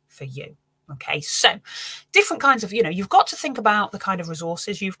content for you. Okay, so different kinds of, you know, you've got to think about the kind of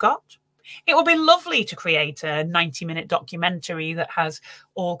resources you've got. It would be lovely to create a 90-minute documentary that has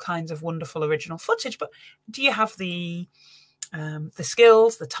all kinds of wonderful original footage, but do you have the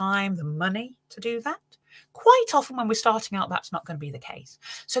skills, the time, the money to do that? Quite often when we're starting out, that's not going to be the case.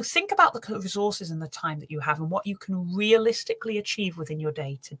 So think about the resources and the time that you have and what you can realistically achieve within your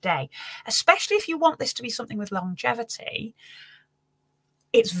day-to-day, especially if you want this to be something with longevity.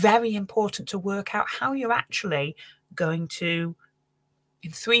 It's very important to work out how you're actually going to,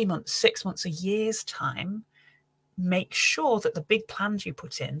 in 3 months, 6 months, a year's time, make sure that the big plans you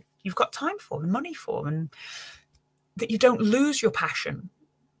put in, you've got time for and money for, and that you don't lose your passion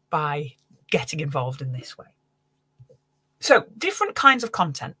by getting involved in this way. So different kinds of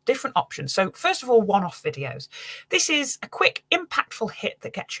content, different options. So first of all, one-off videos. This is a quick, impactful hit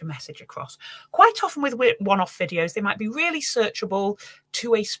that gets your message across. Quite often with one-off videos, they might be really searchable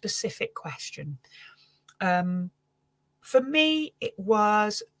to a specific question. For me, it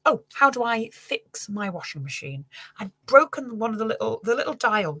was, oh, how do I fix my washing machine? I'd broken one of the little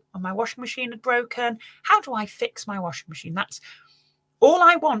dial on my washing machine had broken. How do I fix my washing machine? That's all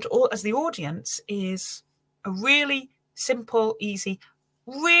I want, as the audience, is a really simple, easy,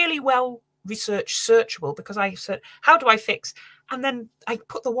 really well researched, searchable, because I said, how do I fix? And then I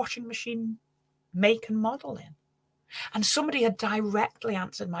put the washing machine make and model in. And somebody had directly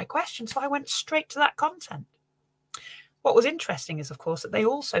answered my question, so I went straight to that content. What was interesting is, of course, that they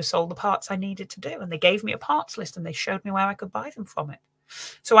also sold the parts I needed to do, and they gave me a parts list and they showed me where I could buy them from it.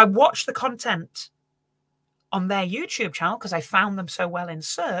 So I watched the content on their YouTube channel because I found them so well in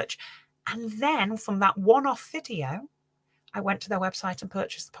search. And then from that one-off video, I went to their website and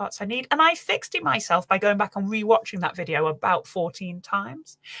purchased the parts I need. And I fixed it myself by going back and rewatching that video about 14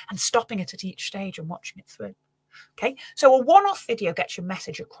 times and stopping it at each stage and watching it through. Okay, so a one-off video gets your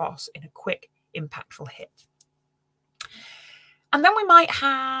message across in a quick, impactful hit. And then we might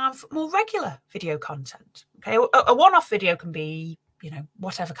have more regular video content. Okay, a one-off video can be, you know,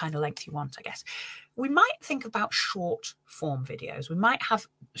 whatever kind of length you want, I guess. We might think about short form videos. We might have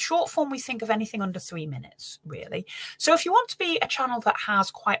short form. We think of anything under 3 minutes, really. So if you want to be a channel that has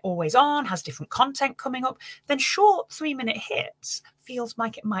quite always on, has different content coming up, then short 3-minute hits feels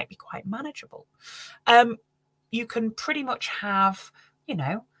like it might be quite manageable. You can pretty much have, you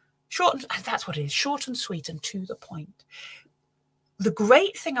know, short, that's what it is, short and sweet and to the point. The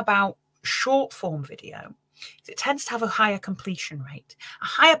great thing about short form video is it tends to have a higher completion rate, a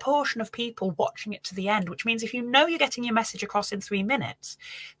higher portion of people watching it to the end, which means if you know you're getting your message across in 3 minutes,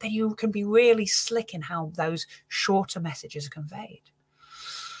 then you can be really slick in how those shorter messages are conveyed.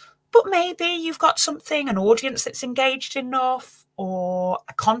 But maybe you've got something, an audience that's engaged enough, or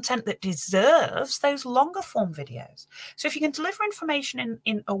a content that deserves those longer form videos. So if you can deliver information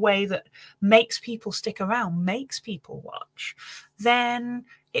in a way that makes people stick around, makes people watch, then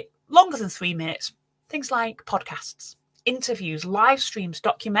longer than 3 minutes, things like podcasts, interviews, live streams,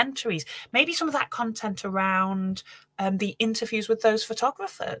 documentaries, maybe some of that content around the interviews with those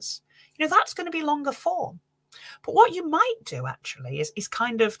photographers. You know, that's going to be longer form. But what you might do actually is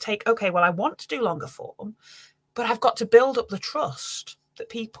kind of take, okay, well, I want to do longer form, but I've got to build up the trust that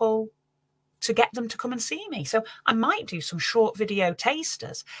people, to get them to come and see me. So I might do some short video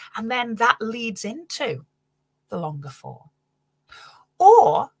tasters, and then that leads into the longer form.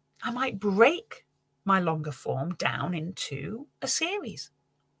 Or I might break my longer form down into a series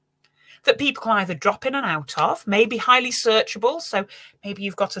that people can either drop in and out of, maybe highly searchable. So maybe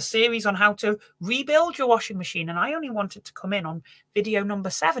you've got a series on how to rebuild your washing machine, and I only wanted to come in on video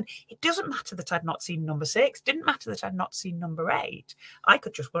number 7. It doesn't matter that I'd not seen number 6. Didn't matter that I'd not seen number 8. I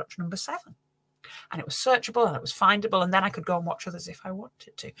could just watch number 7. And it was searchable and it was findable, and then I could go and watch others if I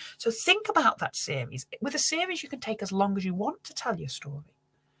wanted to. So think about that series. With a series, you can take as long as you want to tell your story.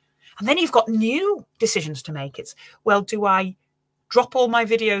 And then you've got new decisions to make. It's, well, do I drop all my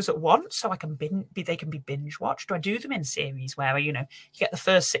videos at once so I can they can be binge watched? Do I do them in series where, you get the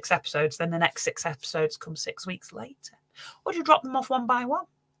first 6 episodes, then the next 6 episodes come 6 weeks later? Or do you drop them off one by one?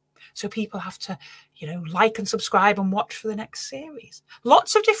 So people have to, like and subscribe and watch for the next series.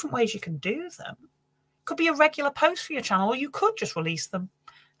 Lots of different ways you can do them. Could be a regular post for your channel, or you could just release them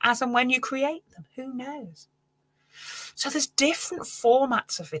as and when you create them. Who knows? So there's different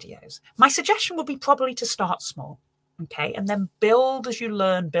formats of videos. My suggestion would be probably to start small, okay? And then build as you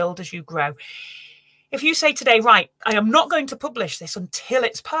learn, build as you grow. If you say today, right, I am not going to publish this until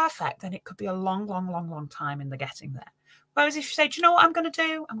it's perfect, then it could be a long, long, long, long time in the getting there. Whereas if you say, do you know what I'm going to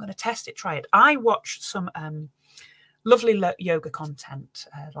do? I'm going to test it, try it. I watched some lovely yoga content,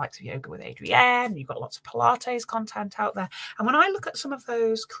 likes of Yoga with Adrienne. You've got lots of Pilates content out there. And when I look at some of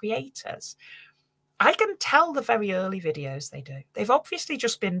those creators, I can tell the very early videos they do. They've obviously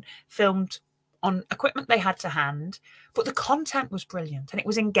just been filmed on equipment they had to hand, but the content was brilliant and it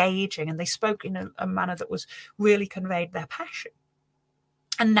was engaging and they spoke in a manner that was really conveyed their passion.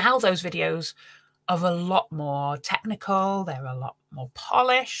 And now those videos are a lot more technical. They're a lot more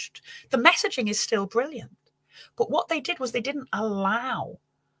polished. The messaging is still brilliant. But what they did was they didn't allow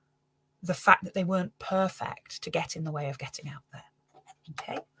the fact that they weren't perfect to get in the way of getting out there.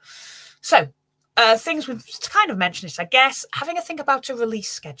 Okay. So things we've kind of mentioned it, I guess, having a think about a release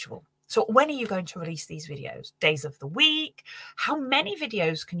schedule. So when are you going to release these videos? Days of the week? How many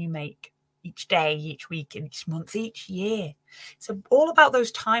videos can you make each day, each week, each month, each year? So all about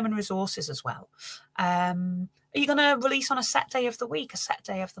those time and resources as well. Are you going to release on a set day of the week, a set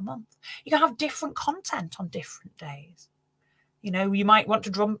day of the month? You're going to have different content on different days. You might want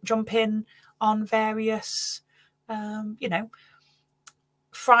to jump in on various,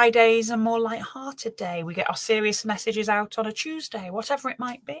 Fridays a more light-hearted day. We get our serious messages out on a Tuesday, whatever it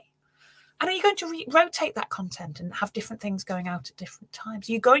might be. And are you going to rotate that content and have different things going out at different times?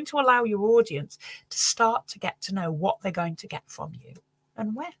 Are you going to allow your audience to start to get to know what they're going to get from you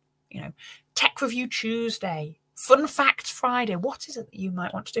and when? Tech Review Tuesday, Fun Fact Friday. What is it that you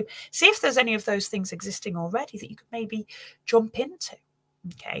might want to do? See if there's any of those things existing already that you could maybe jump into.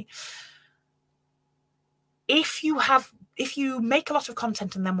 Okay. If you make a lot of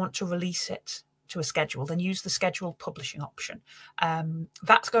content and then want to release it to a schedule, then use the scheduled publishing option.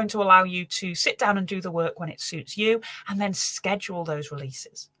 That's going to allow you to sit down and do the work when it suits you and then schedule those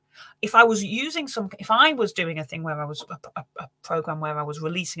releases. If I was doing a thing where I was a program where I was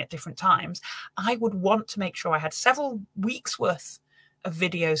releasing at different times, I would want to make sure I had several weeks worth of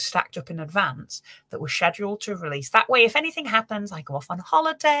videos stacked up in advance that were scheduled to release. That way, if anything happens, I go off on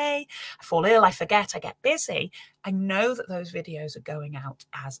holiday, I fall ill, I forget, I get busy, I know that those videos are going out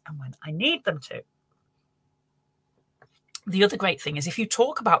as and when I need them to. The other great thing is if you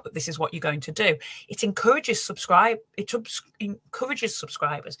talk about that this is what you're going to do, it encourages subscribers.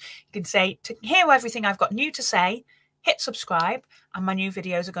 You can say, to hear everything I've got new to say, hit subscribe and my new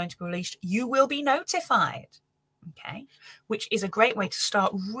videos are going to be released. You will be notified. Okay, which is a great way to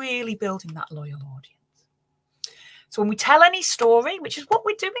start really building that loyal audience. So when we tell any story, which is what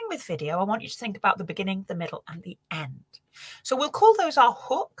we're doing with video, I want you to think about the beginning, the middle, and the end. So we'll call those our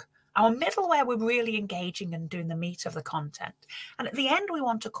hook, our middle where we're really engaging and doing the meat of the content. And at the end, we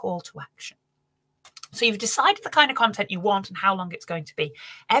want a call to action. So you've decided the kind of content you want and how long it's going to be.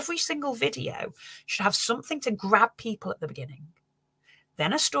 Every single video should have something to grab people at the beginning,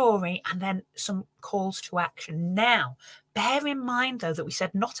 then a story, and then some calls to action. Now, bear in mind, though, that we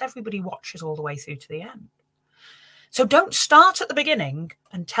said not everybody watches all the way through to the end. So don't start at the beginning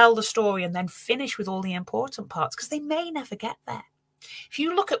and tell the story and then finish with all the important parts, because they may never get there. If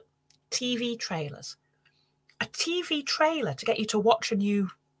you look at TV trailers, a TV trailer to get you to watch a new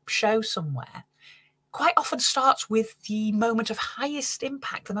show somewhere quite often starts with the moment of highest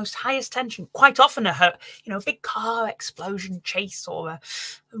impact, the most highest tension, quite often a big car explosion chase, or a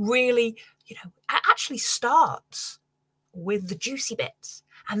really, it actually starts with the juicy bits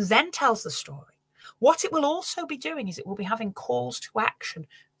and then tells the story. What it will also be doing is it will be having calls to action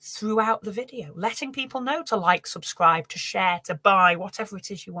throughout the video, letting people know to like, subscribe, to share, to buy, whatever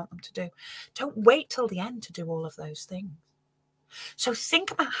it is you want them to do. Don't wait till the end to do all of those things. So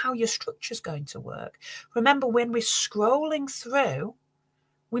think about how your structure is going to work. Remember, when we're scrolling through,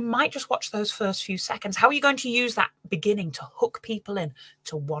 we might just watch those first few seconds. How are you going to use that beginning to hook people in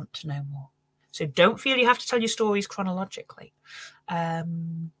to want to know more? So don't feel you have to tell your stories chronologically.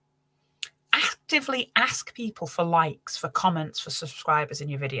 Actively ask people for likes, for comments, for subscribers in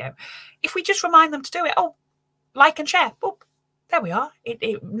your video. If we just remind them to do it, like and share, boop. There we are.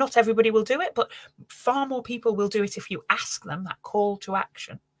 Not everybody will do it, but far more people will do it if you ask them, that call to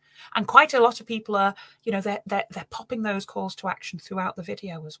action. And quite a lot of people are, you know, they're popping those calls to action throughout the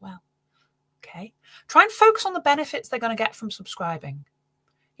video as well. Okay. Try and focus on the benefits they're going to get from subscribing.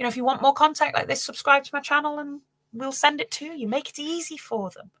 You know, if you want more content like this, subscribe to my channel and we'll send it to you. Make it easy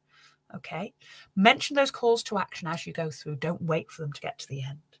for them. Okay. Mention those calls to action as you go through. Don't wait for them to get to the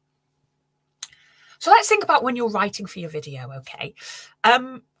end. So let's think about when you're writing for your video, okay?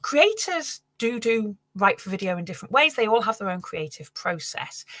 Creators do write for video in different ways. They all have their own creative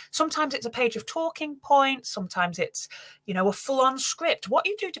process. Sometimes it's a page of talking points. Sometimes it's, you know, a full-on script. What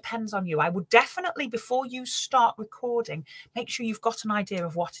you do depends on you. I would definitely, before you start recording, make sure you've got an idea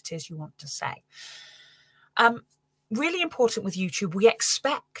of what it is you want to say. Really important with YouTube, we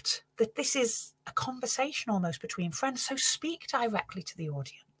expect that this is a conversation almost between friends. So speak directly to the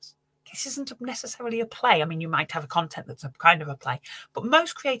audience. This isn't necessarily a play. I mean, you might have a content that's a kind of a play, but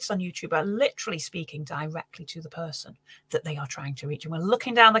most creators on YouTube are literally speaking directly to the person that they are trying to reach. And we're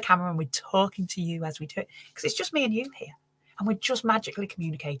looking down the camera and we're talking to you as we do it, because it's just me and you here. And we're just magically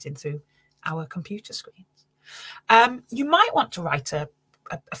communicating through our computer screens. You might want to write a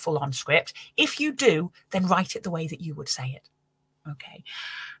full-on script. If you do, then write it the way that you would say it. Okay.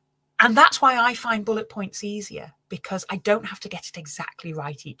 And that's why I find bullet points easier, because I don't have to get it exactly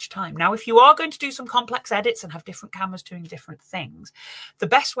right each time. Now, if you are going to do some complex edits and have different cameras doing different things, the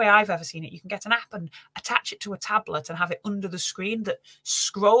best way I've ever seen it, you can get an app and attach it to a tablet and have it under the screen that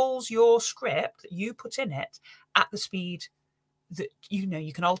scrolls your script that you put in it at the speed that, you know,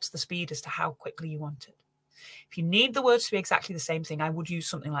 you can alter the speed as to how quickly you want it. If you need the words to be exactly the same thing, I would use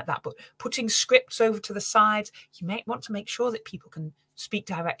something like that. But putting scripts over to the sides, you may want to make sure that people can speak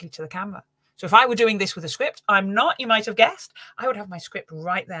directly to the camera. So if I were doing this with a script, I'm not, you might have guessed, I would have my script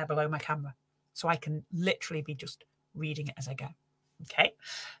right there below my camera. So I can literally be just reading it as I go. Okay.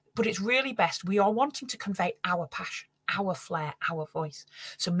 But it's really best. We are wanting to convey our passion, our flair, our voice.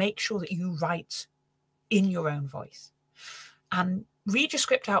 So make sure that you write in your own voice. And read your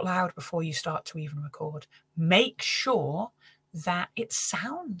script out loud before you start to even record. Make sure that it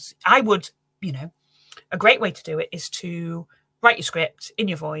sounds, I would, you know, a great way to do it is to write your script in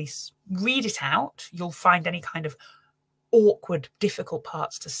your voice, read it out. You'll find any kind of awkward, difficult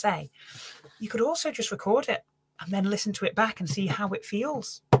parts to say. You could also just record it and then listen to it back and see how it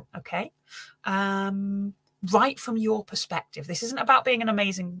feels. Okay. Write from your perspective. This isn't about being an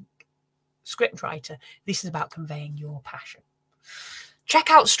amazing script writer. This is about conveying your passion. Check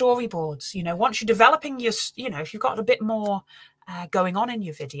out storyboards. You know, once you're developing your, you know, if you've got a bit more going on in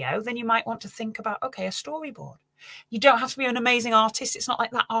your video, then you might want to think about, okay, a storyboard. You don't have to be an amazing artist. It's not like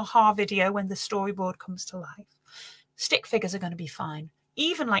that aha video when the storyboard comes to life. Stick figures are going to be fine.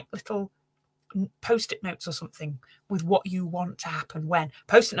 Even like little post-it notes or something with what you want to happen when.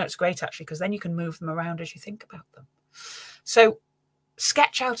 Post-it notes are great actually, because then you can move them around as you think about them. So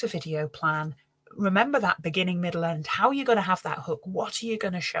sketch out a video plan. Remember that beginning, middle, end. How are you going to have that hook? What are you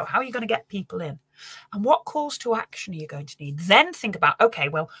going to show? How are you going to get people in? And what calls to action are you going to need? Then think about, okay,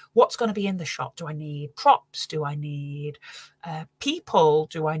 well, what's going to be in the shot? Do I need props? Do I need people?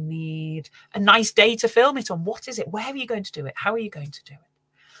 Do I need a nice day to film it on? What is it? Where are you going to do it? How are you going to do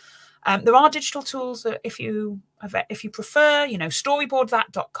it? There are digital tools that if you prefer, you know,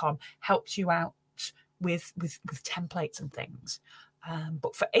 storyboardthat.com helps you out with templates and things.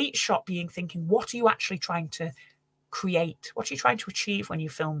 But for each shot being thinking, what are you actually trying to create? What are you trying to achieve when you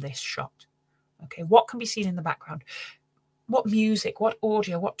film this shot? Okay, what can be seen in the background? What music, what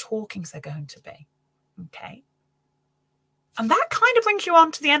audio, what talkings they're going to be? Okay. And that kind of brings you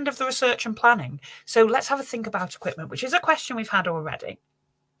on to the end of the research and planning. So let's have a think about equipment, which is a question we've had already.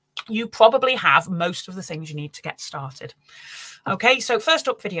 You probably have most of the things you need to get started. Okay, so first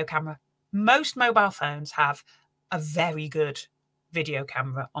up, video camera. Most mobile phones have a very good video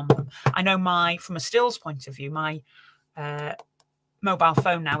camera on them. I know from a stills point of view, my mobile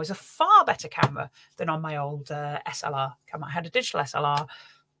phone now is a far better camera than on my old SLR camera. I had a digital SLR,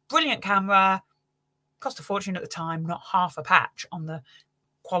 brilliant camera, cost a fortune at the time, not half a patch on the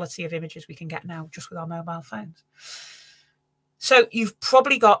quality of images we can get now just with our mobile phones. So you've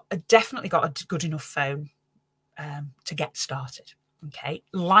probably definitely got a good enough phone to get started. Okay,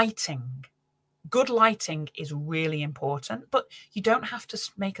 lighting. Good lighting is really important, but you don't have to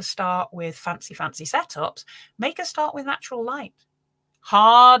make a start with fancy setups. Make a start with natural light.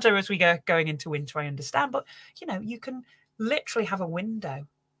 Harder as we go going into winter, I understand, but you know, you can literally have a window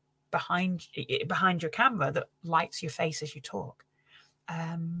behind your camera that lights your face as you talk.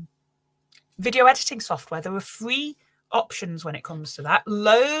 Video editing software, there are free options when it comes to that.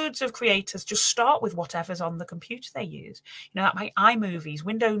 Loads of creators just start with whatever's on the computer they use. You know, that might iMovies,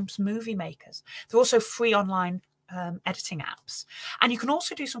 Windows Movie Makers. There are also free online editing apps. And you can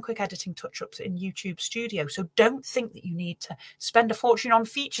also do some quick editing touch-ups in YouTube Studio. So don't think that you need to spend a fortune on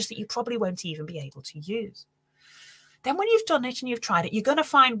features that you probably won't even be able to use. Then when you've done it and you've tried it, you're going to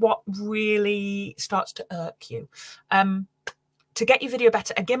find what really starts to irk you. To get your video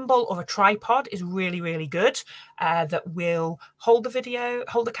better, a gimbal or a tripod is really, really good. That will hold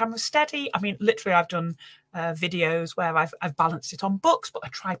the camera steady. I mean, literally, I've done videos where I've balanced it on books, but a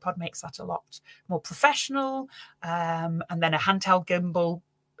tripod makes that a lot more professional. And then a handheld gimbal,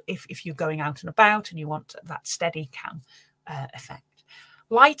 if you're going out and about and you want that steady cam effect.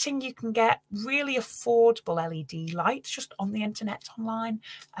 Lighting, you can get really affordable LED lights just on the internet online.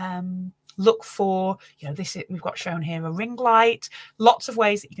 Look for, we've got shown here a ring light, lots of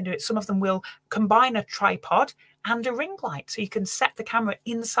ways that you can do it. Some of them will combine a tripod and a ring light. So you can set the camera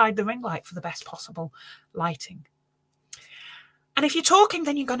inside the ring light for the best possible lighting. And if you're talking,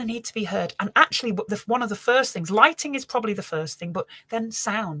 then you're going to need to be heard. And actually, one of the first things, lighting is probably the first thing, but then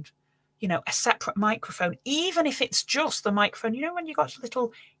sound. A separate microphone, even if it's just the microphone. When you got a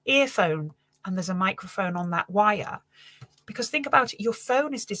little earphone and there's a microphone on that wire, because think about it, your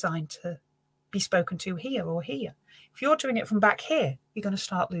phone is designed to be spoken to here or here. If you're doing it from back here, you're going to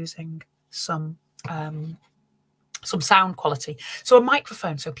start losing some sound quality. So a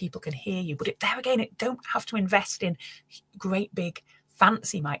microphone so people can hear you. But there again, it don't have to invest in great big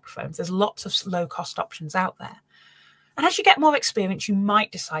fancy microphones. There's lots of low-cost options out there. And as you get more experience, you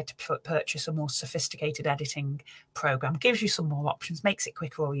might decide to purchase a more sophisticated editing program. Gives you some more options, makes it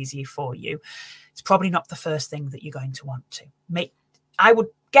quicker or easier for you. It's probably not the first thing that you're going to want to make. I would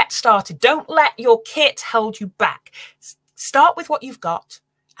get started. Don't let your kit hold you back. Start with what you've got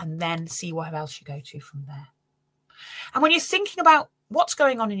and then see where else you go to from there. And when you're thinking about what's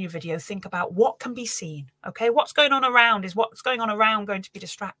going on in your video, think about what can be seen. Okay, what's going on around? Is what's going on around going to be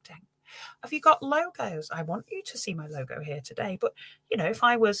distracting? Have you got logos? I want you to see my logo here today, but if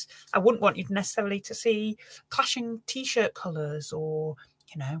I wouldn't want you necessarily to see clashing t-shirt colours, or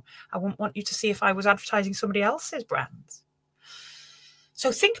I wouldn't want you to see if I was advertising somebody else's brands.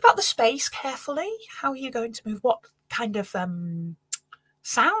 So think about the space carefully. How are you going to move? What kind of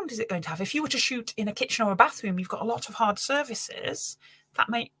sound is it going to have? If you were to shoot in a kitchen or a bathroom, you've got a lot of hard surfaces. That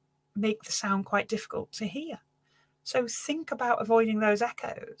might make the sound quite difficult to hear. So think about avoiding those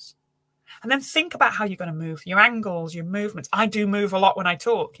echoes. And then think about how you're going to move, your angles, your movements. I do move a lot when I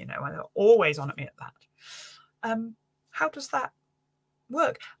talk, and they're always on at me at that. How does that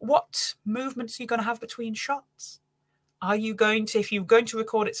work? What movements are you going to have between shots? Are you going to, if you're going to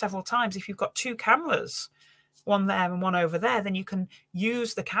record it several times, if you've got two cameras, one there and one over there, then you can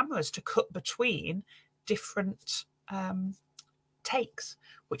use the cameras to cut between different takes,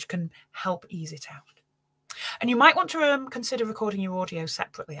 which can help ease it out. And you might want to consider recording your audio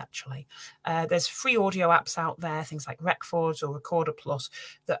separately, actually. There's free audio apps out there, things like Recordz or Recorder Plus,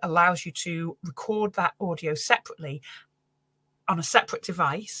 that allows you to record that audio separately on a separate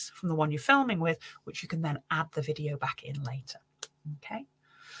device from the one you're filming with, which you can then add the video back in later. Okay.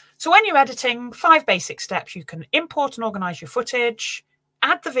 So when you're editing, 5 basic steps. You can import and organize your footage,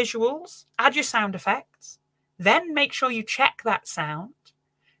 add the visuals, add your sound effects, then make sure you check that sound.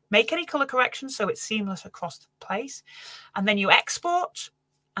 Make any color corrections so it's seamless across the place. And then you export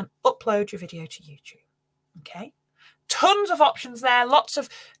and upload your video to YouTube. Okay. Tons of options there, lots of,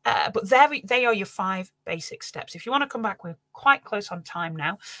 but they are your 5 basic steps. If you want to come back, we're quite close on time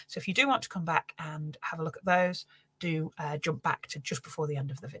now. So if you do want to come back and have a look at those, do jump back to just before the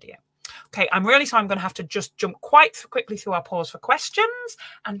end of the video. Okay, I'm really sorry, I'm going to have to just jump quite quickly through our pause for questions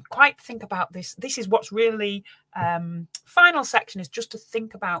and quite think about this. This is what's really, final section is just to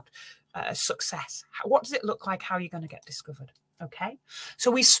think about success. What does it look like? How are you going to get discovered? Okay, so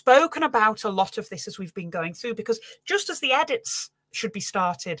we've spoken about a lot of this as we've been going through, because just as the edits should be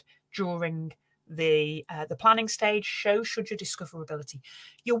started during the planning stage, so should your discoverability.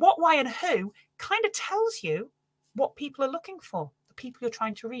 Your what, why, and who kind of tells you what people are looking for, the people you're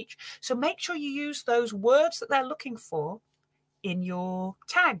trying to reach. So make sure you use those words that they're looking for in your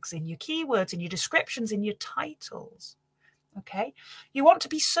tags, in your keywords, in your descriptions, in your titles. Okay, you want to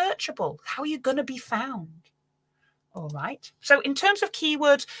be searchable. How are you going to be found? All right. So in terms of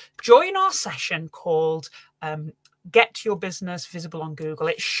keywords, join our session called Get Your Business Visible on Google.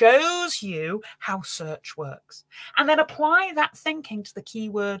 It shows you how search works. And then apply that thinking to the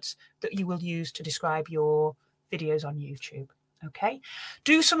keywords that you will use to describe your videos on YouTube. Okay.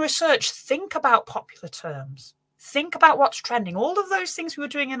 Do some research. Think about popular terms. Think about what's trending. All of those things we were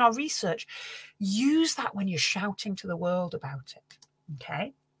doing in our research, use that when you're shouting to the world about it.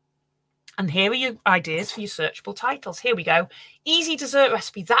 Okay. And here are your ideas for your searchable titles. Here we go. Easy dessert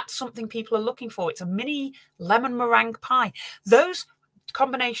recipe. That's something people are looking for. It's a mini lemon meringue pie. Those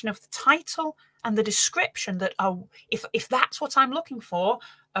combination of the title and the description that, oh, if that's what I'm looking for,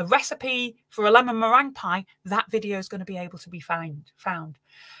 a recipe for a lemon meringue pie, that video is going to be able to be found.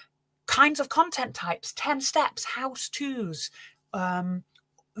 Kinds of content types, 10 steps, how-tos.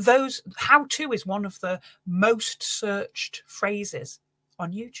 Those how-to is one of the most searched phrases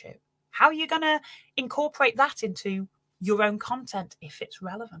on YouTube. How are you going to incorporate that into your own content if it's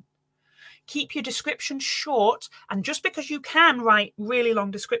relevant? Keep your descriptions short. And just because you can write really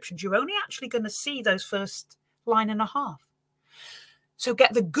long descriptions, you're only actually going to see those first line and a half. So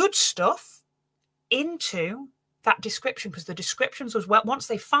get the good stuff into that description, because the descriptions as well, once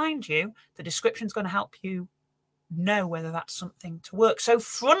they find you, the description is going to help you know whether that's something to work. So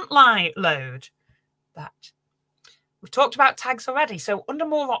frontline load that. We've talked about tags already. So under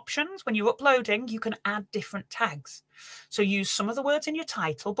more options, when you're uploading, you can add different tags. So use some of the words in your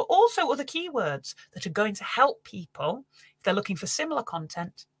title, but also other keywords that are going to help people, if they're looking for similar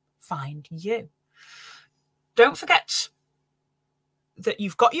content, find you. Don't forget that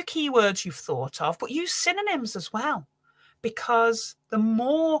you've got your keywords you've thought of, but use synonyms as well, because the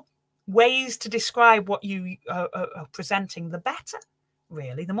more ways to describe what you are presenting, the better.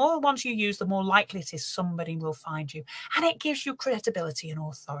 Really, the more ones you use, the more likely it is somebody will find you. And it gives you credibility and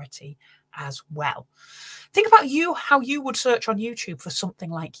authority as well. Think about how you would search on YouTube for something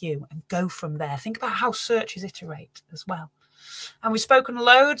like you and go from there. Think about how searches iterate as well. And we've spoken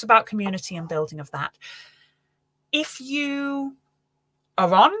loads about community and building of that. If you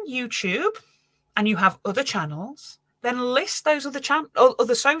are on YouTube and you have other channels, then list those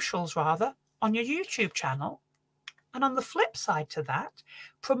other socials rather on your YouTube channel. And on the flip side to that,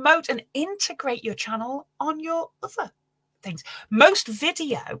 promote and integrate your channel on your other things. Most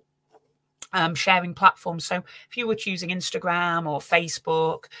video sharing platforms, so if you were choosing Instagram or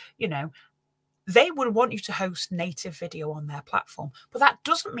Facebook, you know, they would want you to host native video on their platform. But that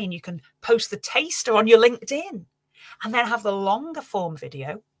doesn't mean you can post the taster on your LinkedIn and then have the longer form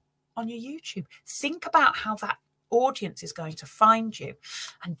video on your YouTube. Think about how that audience is going to find you.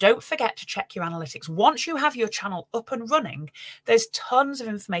 And don't forget to check your analytics. Once you have your channel up and running, there's tons of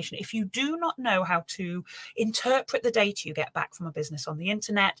information. If you do not know how to interpret the data you get back from a business on the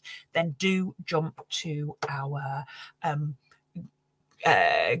internet, then do jump to our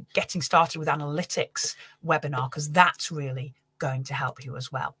Getting Started with Analytics webinar, because that's really going to help you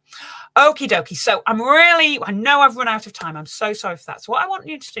as well. Okie dokie. So I know I've run out of time. I'm so sorry for that. So what I want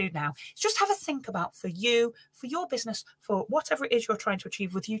you to do now is just have a think about for you, for your business, for whatever it is you're trying to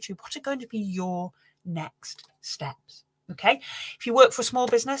achieve with YouTube, what are going to be your next steps? Okay. If you work for a small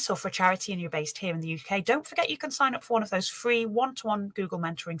business or for a charity and you're based here in the UK, don't forget you can sign up for one of those free one-to-one Google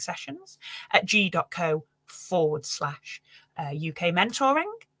mentoring sessions at g.co/UK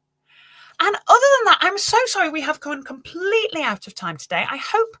mentoring. And other than that, I'm so sorry we have gone completely out of time today. I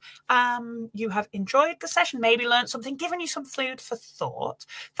hope you have enjoyed the session, maybe learned something, given you some food for thought.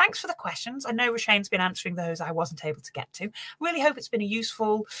 Thanks for the questions. I know Roshane's been answering those I wasn't able to get to. Really hope it's been a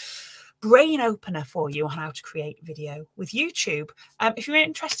useful brain opener for you on how to create video with YouTube. If you're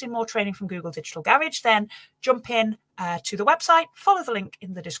interested in more training from Google Digital Garage, then jump in to the website, follow the link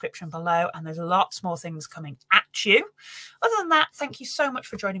in the description below, and there's lots more things coming at you. Other than that, thank you so much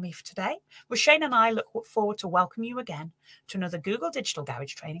for joining me for today. Roshane and I look forward to welcome you again to another Google Digital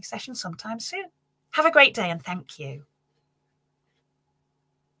Garage training session sometime soon. Have a great day and thank you.